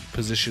the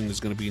position is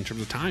going to be in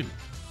terms of time.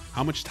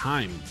 How much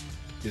time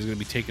is going to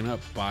be taken up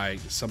by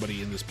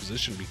somebody in this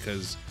position?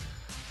 Because,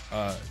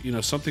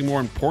 something more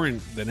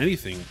important than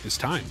anything is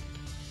time.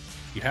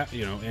 You have,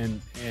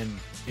 and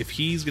if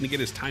he's going to get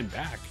his time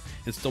back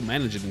and still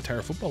manage an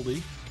entire football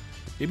league,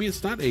 maybe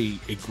it's not a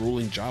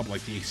grueling job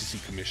like the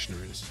ACC commissioner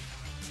is.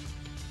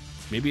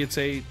 Maybe it's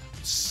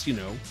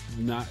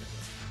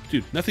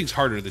nothing's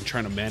harder than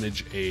trying to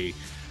manage a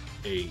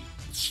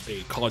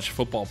college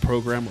football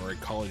program or a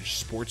college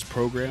sports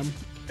program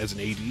as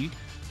an AD.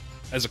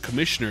 As a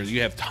commissioner,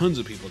 you have tons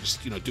of people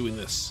just, doing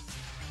this.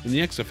 In the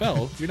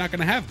XFL, you're not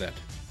going to have that.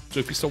 So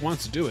if he still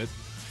wants to do it,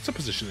 it's a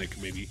position that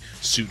could maybe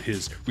suit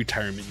his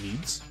retirement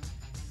needs.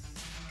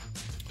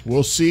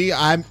 We'll see.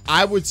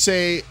 I would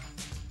say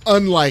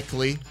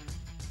unlikely,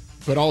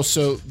 but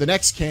also the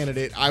next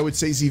candidate I would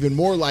say is even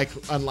more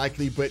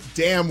unlikely, but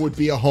damn would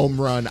be a home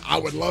run. I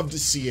would love to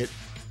see it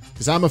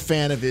because I'm a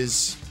fan of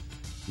his.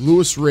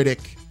 Louis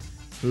Riddick,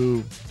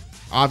 who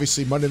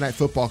obviously Monday Night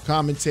Football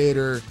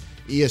commentator,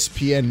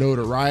 ESPN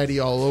notoriety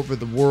all over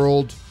the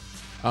world,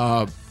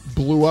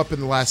 blew up in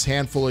the last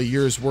handful of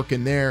years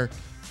working there,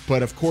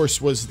 but of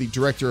course was the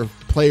director of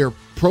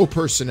pro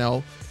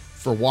personnel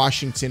for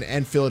Washington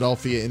and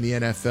Philadelphia in the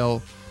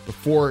NFL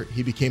before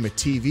he became a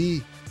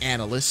TV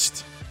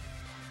analyst.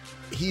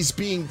 He's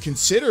being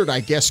considered, I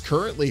guess,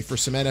 currently for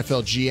some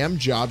NFL GM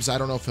jobs. I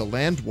don't know if he'll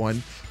land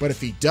one, but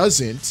if he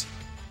doesn't,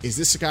 is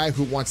this a guy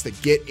who wants to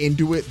get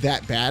into it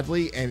that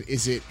badly? And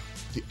is it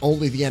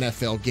only the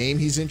NFL game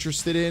he's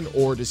interested in?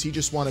 Or does he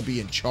just want to be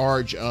in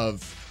charge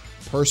of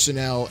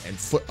personnel and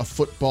a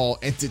football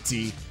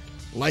entity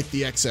like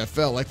the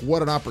XFL? Like,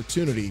 what an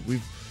opportunity.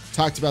 We've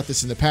talked about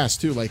this in the past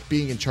too. Like,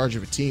 being in charge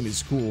of a team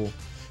is cool.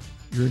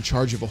 You're in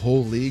charge of a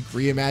whole league,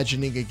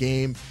 reimagining a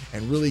game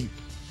and really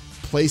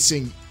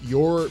putting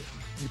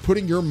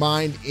your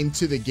mind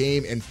into the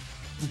game and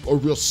a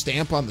real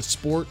stamp on the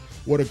sport.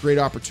 What a great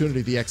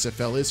opportunity the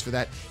XFL is for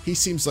that. He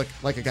seems like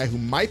a guy who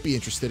might be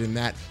interested in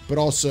that, but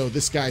also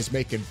this guy's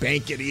making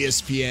bank at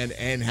ESPN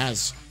and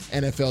has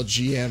NFL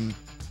GM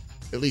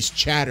at least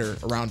chatter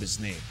around his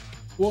name.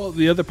 Well,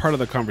 the other part of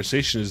the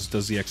conversation is,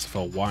 does the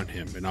XFL want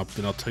him? And I'll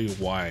tell you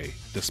why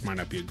this might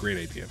not be a great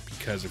idea.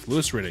 Because if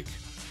Louis Riddick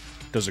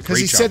does a great job, because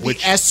he said the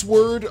S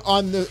word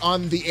on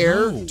the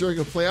air during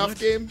a playoff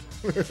game.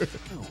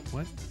 No,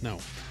 what? No.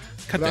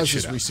 Cut that was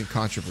just out. Recent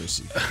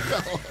controversy.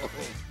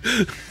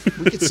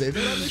 We could say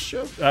that on this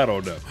show. I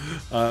don't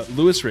know.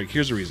 Louis Riddick,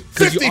 here's the reason.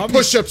 50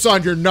 push-ups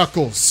on your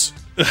knuckles.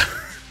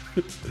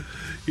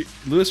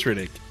 Louis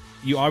Riddick,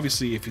 you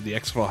obviously, if the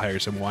XFL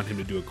hires him, want him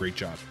to do a great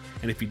job.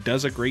 And if he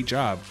does a great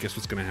job, guess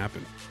what's going to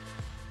happen?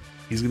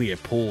 He's going to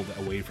get pulled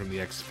away from the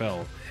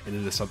XFL and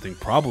into something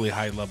probably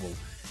high level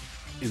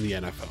in the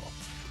NFL.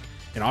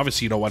 And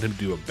obviously you don't want him to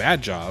do a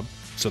bad job,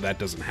 so that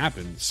doesn't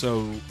happen.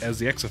 So as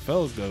the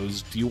XFL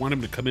goes, do you want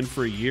him to come in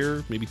for a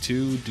year, maybe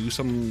two, do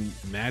some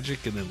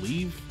magic and then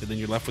leave, and then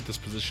you're left with this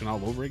position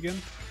all over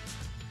again?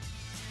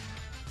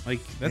 Like,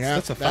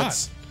 that's a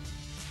thought.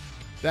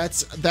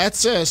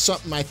 That's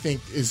something I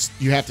think is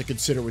you have to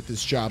consider with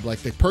this job. Like,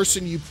 the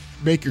person you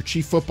make your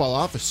chief football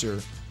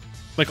officer,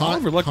 like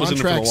Oliver Luck was in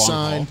there for the long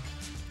signed, haul.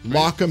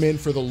 Lock them in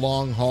for the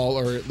long haul,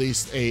 or at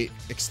least a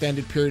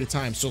extended period of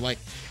time. So, like,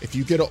 if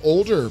you get an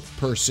older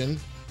person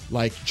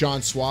like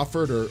John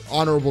Swafford, or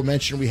honorable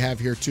mention we have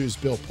here too is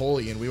Bill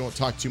Poley, and we won't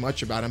talk too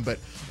much about him, but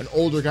an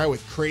older guy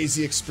with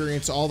crazy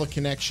experience, all the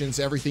connections,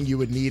 everything you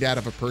would need out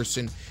of a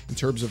person in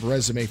terms of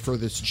resume for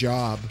this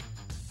job.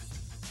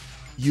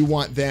 You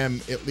want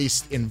them at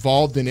least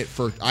involved in it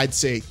for, I'd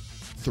say,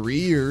 3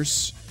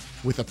 years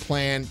with a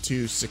plan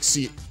to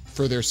succeed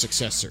for their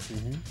successor.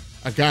 Mm-hmm.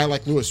 A guy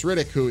like Louis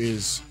Riddick, who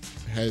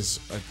has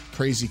a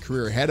crazy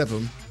career ahead of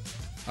him,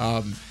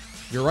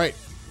 you're right.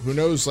 Who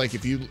knows, like,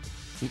 if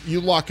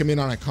you lock him in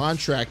on a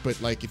contract, but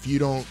like if you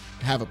don't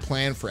have a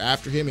plan for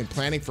after him and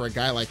planning for a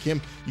guy like him,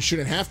 you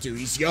shouldn't have to.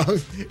 He's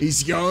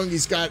young.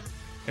 He's got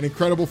an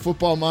incredible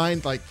football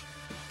mind. Like,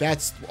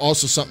 that's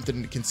also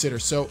something to consider.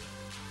 So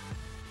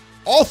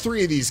all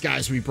three of these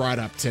guys we brought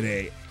up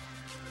today,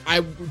 I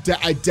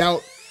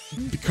doubt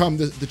become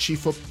the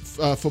chief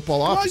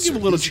football officer. I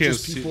give a little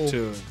chance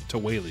to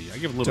Whaley. I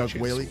give a little chance to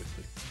Whaley.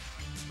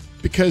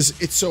 Because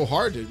it's so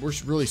hard. We're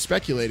really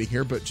speculating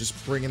here, but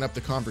just bringing up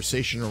the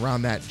conversation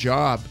around that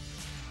job.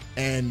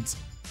 And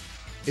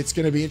it's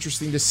going to be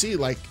interesting to see.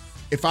 Like,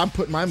 if I'm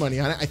putting my money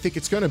on it, I think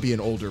it's going to be an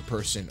older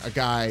person, a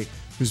guy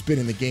who's been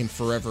in the game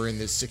forever in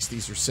the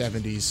 60s or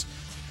 70s,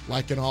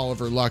 like an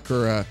Oliver Luck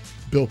or a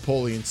Bill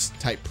Polian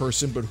type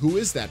person. But who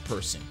is that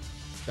person?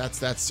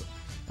 That's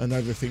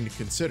another thing to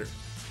consider.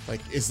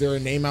 Like, is there a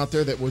name out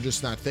there that we're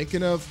just not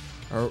thinking of?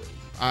 Or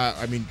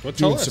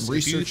doing some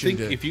research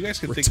into if you guys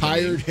can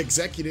retired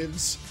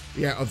executives,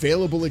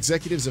 available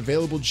executives,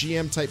 available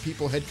GM type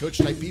people, head coach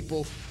type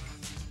people,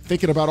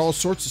 thinking about all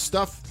sorts of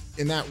stuff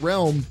in that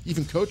realm,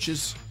 even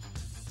coaches.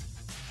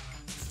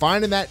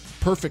 Finding that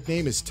perfect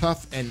name is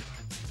tough, and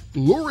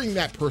luring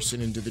that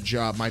person into the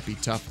job might be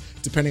tough,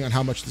 depending on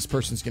how much this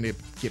person's going to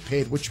get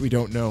paid, which we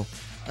don't know.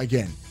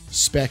 Again,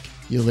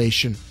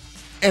 speculation.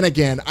 And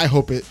again, I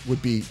hope it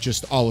would be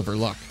just Oliver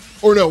Luck.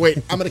 Or no, wait,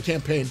 I'm going to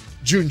campaign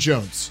June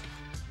Jones.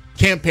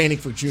 Campaigning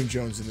for June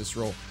Jones in this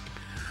role.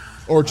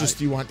 Or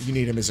just you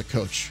need him as a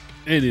coach.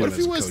 What if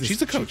he was?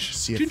 He's a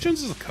coach. June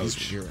Jones is a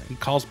coach. Right. He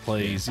calls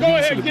plays. Go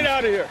ahead, get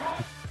out of here.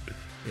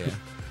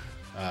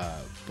 Yeah.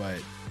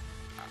 But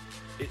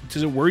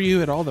does it worry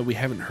you at all that we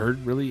haven't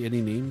heard really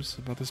any names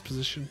about this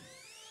position?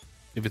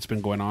 If it's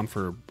been going on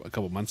for a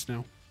couple months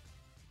now?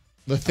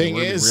 The thing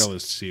is,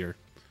 realists here.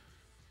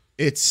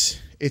 It's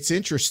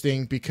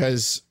interesting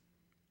because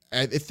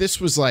if this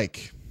was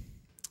like,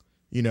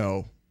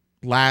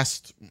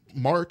 last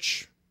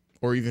March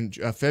or even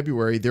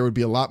February, there would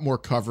be a lot more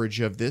coverage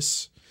of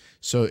this.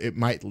 So it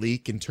might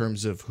leak in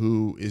terms of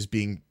who is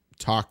being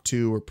talked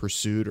to or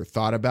pursued or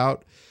thought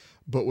about.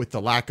 But with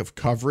the lack of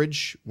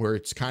coverage, where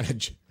it's kind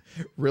of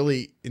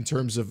really in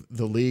terms of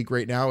the league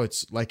right now,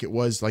 it's like it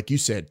was, like you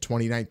said,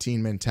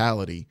 2019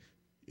 mentality.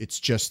 It's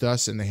just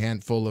us and the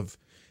handful of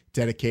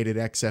dedicated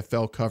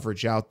XFL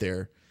coverage out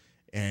there.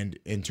 And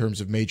in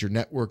terms of major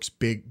networks,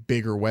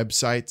 bigger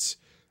websites,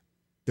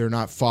 they're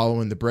not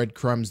following the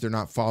breadcrumbs. They're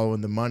not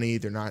following the money.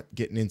 They're not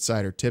getting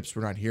insider tips.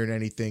 We're not hearing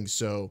anything.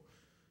 So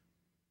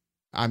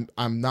I'm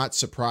not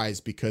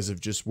surprised because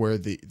of just where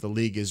the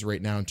league is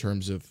right now in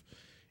terms of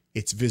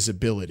its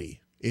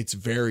visibility. It's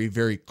very,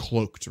 very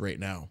cloaked right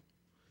now.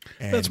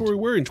 And that's where we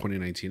were in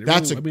 2019.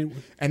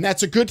 And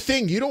that's a good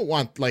thing. You don't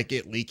want like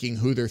it leaking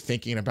who they're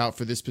thinking about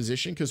for this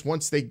position, because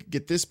once they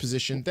get this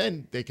position,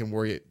 then they can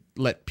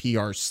let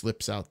PR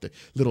slips out, the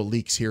little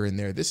leaks here and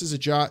there. This is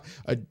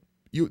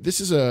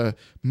this is a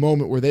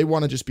moment where they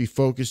want to just be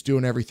focused,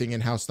 doing everything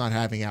in-house, not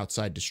having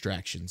outside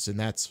distractions. And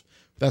that's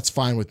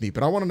fine with me.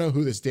 But I want to know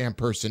who this damn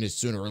person is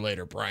sooner or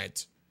later,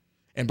 Bryant.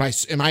 And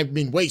I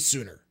mean way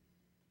sooner.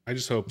 I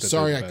just hope that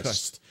Sorry I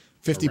cussed.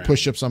 50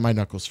 push-ups on my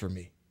knuckles for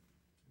me.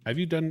 Have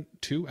you done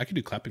 2? I can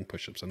do clapping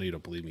push-ups. I know you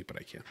don't believe me, but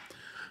I can.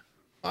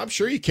 I'm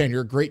sure you can.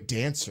 You're a great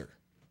dancer.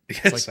 Yes,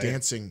 it's like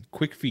dancing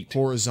quick feet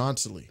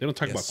horizontally. They don't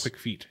talk about quick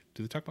feet.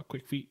 Do they talk about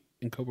quick feet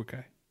in Cobra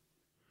Kai?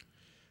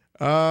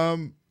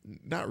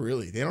 Not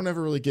really. They don't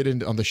ever really get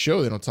into on the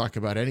show. They don't talk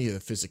about any of the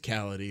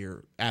physicality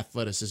or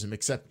athleticism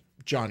except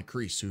John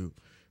Kreese, who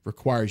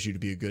requires you to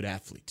be a good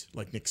athlete,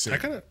 like Nick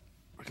Saban.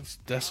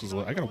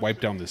 I gotta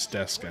wipe down this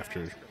desk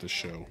after the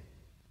show.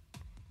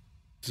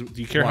 Do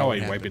you care how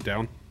I wipe it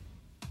down?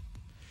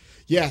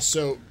 Yeah.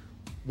 So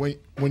when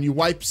you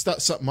wipe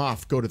something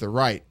off, go to the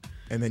right,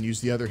 and then use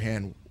the other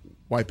hand,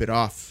 wipe it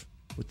off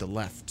with the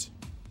left.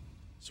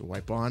 So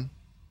wipe on,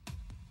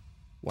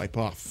 wipe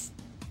off.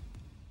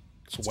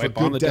 So wipe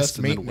on the dust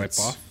and then wipe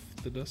off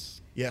the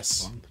dust?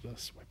 Yes. On the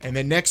dust, wipe and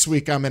then next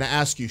week I'm going to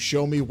ask you,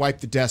 show me wipe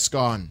the desk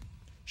on.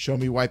 Show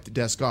me wipe the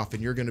desk off,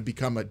 and you're going to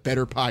become a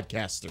better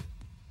podcaster.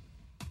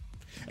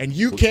 And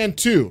you can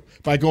too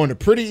by going to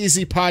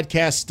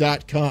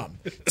prettyeasypodcast.com.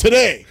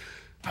 Today,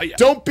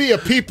 don't be a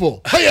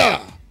people.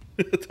 Hiya!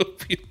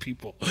 Don't be a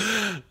people.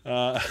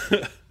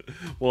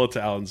 Well,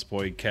 to Alan's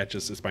point, catch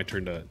us. It's my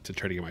turn to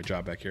try to get my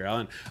job back here.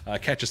 Alan,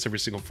 catch us every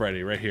single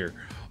Friday right here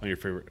on your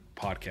favorite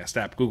podcast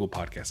app, Google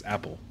Podcasts,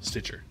 Apple,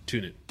 Stitcher,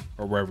 TuneIn,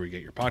 or wherever you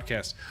get your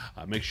podcasts.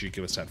 Make sure you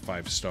give us that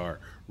 5-star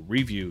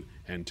review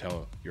and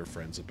tell your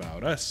friends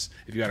about us.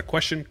 If you got a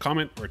question,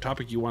 comment, or a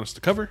topic you want us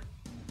to cover,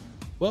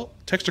 well,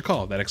 text or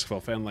call that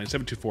XFL fan line,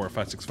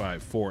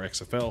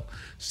 724-565-4XFL.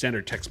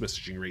 Standard text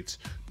messaging rates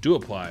do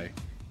apply.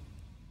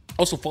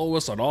 Also, follow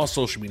us on all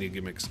social media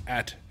gimmicks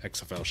at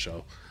XFL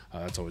Show.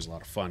 That's always a lot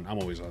of fun. I'm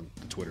always on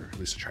the Twitter, at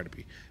least I try to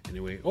be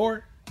anyway.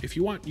 Or if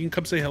you want, you can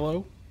come say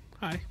hello.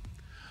 Hi.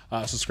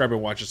 Subscribe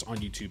and watch us on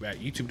YouTube at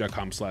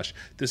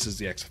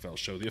youtube.com/ThisIsTheXFL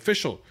Show, the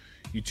official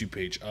YouTube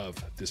page of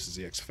This Is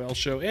the XFL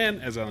Show.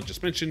 And as Alan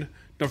just mentioned,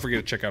 don't forget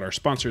to check out our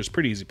sponsors,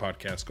 Pretty Easy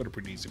Podcast. Go to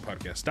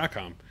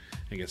prettyeasypodcast.com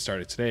and get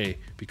started today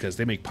because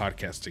they make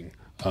podcasting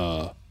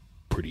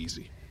pretty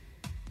easy.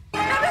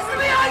 Mr.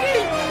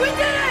 Miyagi! We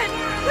did it!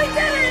 We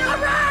did it! All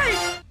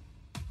right!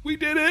 We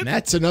did it! And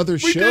that's another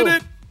show. We did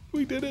it!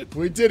 We did it!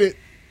 We did it!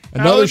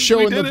 Another Alan, show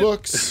in the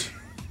books.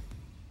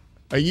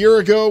 A year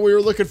ago, we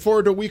were looking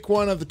forward to week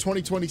 1 of the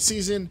 2020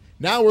 season.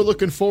 Now we're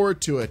looking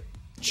forward to a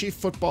chief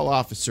football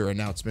officer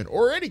announcement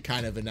or any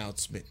kind of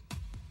announcement.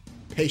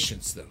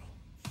 Patience, though.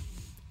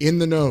 In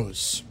the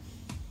nose,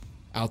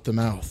 out the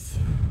mouth.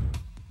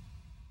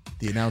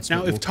 The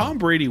announcement. Now, if Tom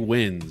Brady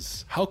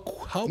wins, how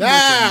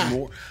bad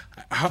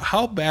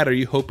are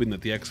you hoping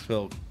that the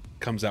XFL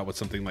comes out with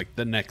something like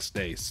the next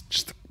day,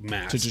 just a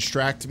mask To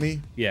distract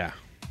me, Yeah,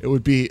 that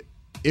would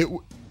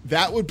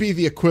be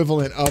the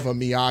equivalent of a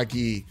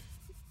Miyagi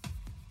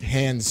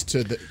hands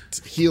to the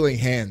healing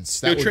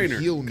hands. That Yo, would trainer,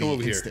 heal come me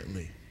over here.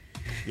 instantly.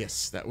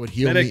 Yes, that would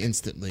heal Medic. me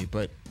instantly.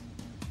 But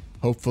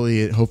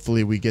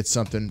hopefully we get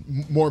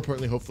something. More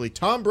importantly, hopefully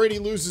Tom Brady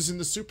loses in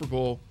the Super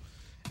Bowl,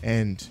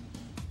 and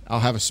I'll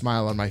have a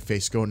smile on my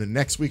face going to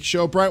next week's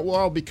show. Bryant, well,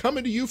 I'll be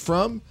coming to you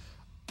from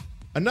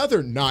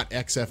another not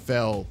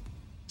XFL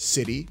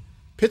city.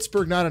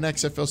 Pittsburgh, not an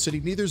XFL city.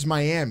 Neither is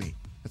Miami.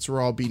 That's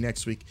where I'll be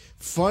next week.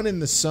 Fun in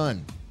the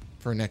sun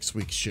for next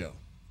week's show.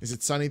 Is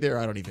it sunny there?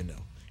 I don't even know.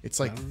 It's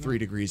like 3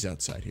 degrees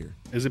outside here.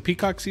 is it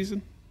peacock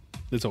season?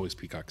 There's always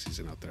peacock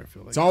season out there. I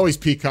feel like It's always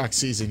peacock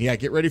season. Yeah,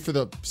 get ready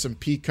for some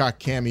peacock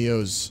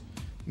cameos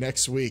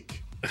next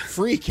week.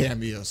 Free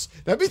cameos.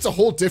 That means a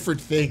whole different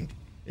thing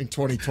in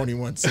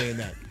 2021 saying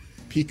that.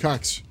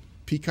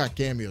 Peacock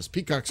cameos.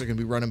 Peacocks are going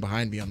to be running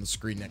behind me on the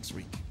screen next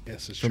week.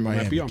 yes, it's for true. We might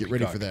Miami. be on Get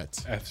ready Peacock for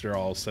that. after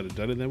all said and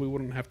done, and then we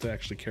wouldn't have to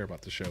actually care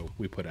about the show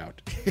we put out.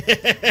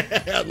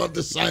 I'd love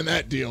to sign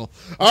that deal.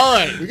 All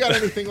right, we got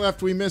anything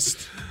left we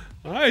missed?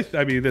 I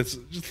mean, let's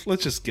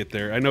just get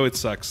there. I know it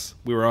sucks.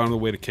 We were on the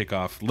way to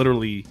kickoff,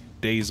 literally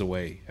days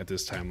away at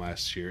this time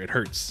last year. It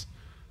hurts.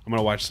 I'm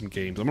gonna watch some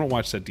games. I'm gonna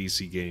watch that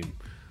DC game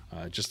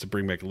just to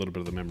bring back a little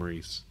bit of the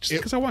memories, just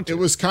because I want to. It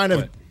was kind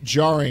of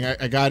jarring.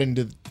 I got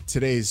into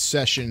today's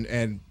session,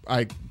 and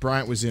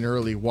Bryant was in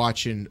early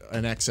watching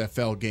an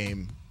XFL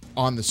game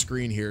on the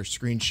screen here,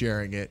 screen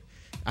sharing it.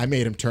 I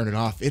made him turn it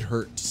off. It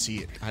hurt to see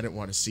it. I didn't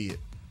want to see it.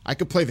 I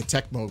could play the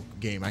Tecmo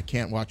game. I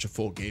can't watch a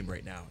full game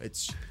right now.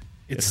 It's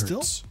still,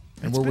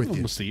 and it's we're been with you.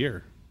 almost a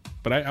year,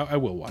 but I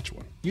will watch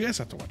one. You guys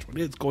have to watch one.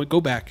 It's go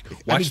back. Watch I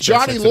mean, the best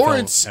Johnny XFL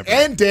Lawrence ever.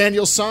 and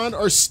Daniel San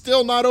are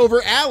still not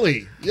over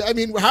Allie. I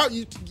mean, how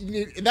you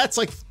that's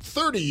like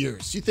 30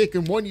 years. You think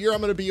in 1 year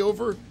I'm going to be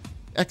over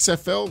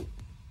XFL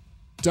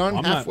done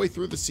I'm halfway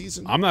through the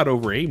season? I'm not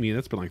over Amy.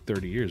 That's been like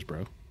 30 years,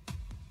 bro.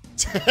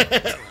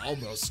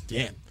 Almost.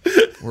 Damn.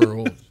 We're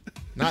old.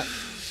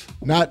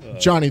 Not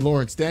Johnny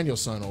Lawrence, Daniel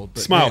San old.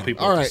 But Smile, man.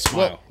 people. All right. Smile.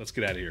 Well, Let's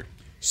get out of here.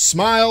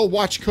 smile,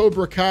 watch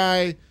Cobra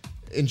Kai,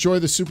 enjoy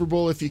the Super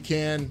Bowl if you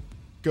can.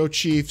 Go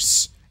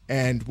Chiefs,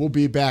 and we'll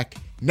be back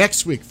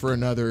next week for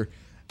another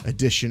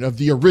edition of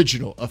the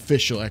original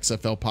official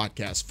XFL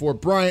podcast. For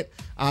Bryant,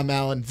 I'm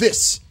Alan.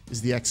 This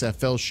is the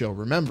XFL show.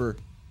 Remember,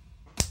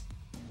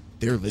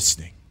 they're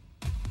listening.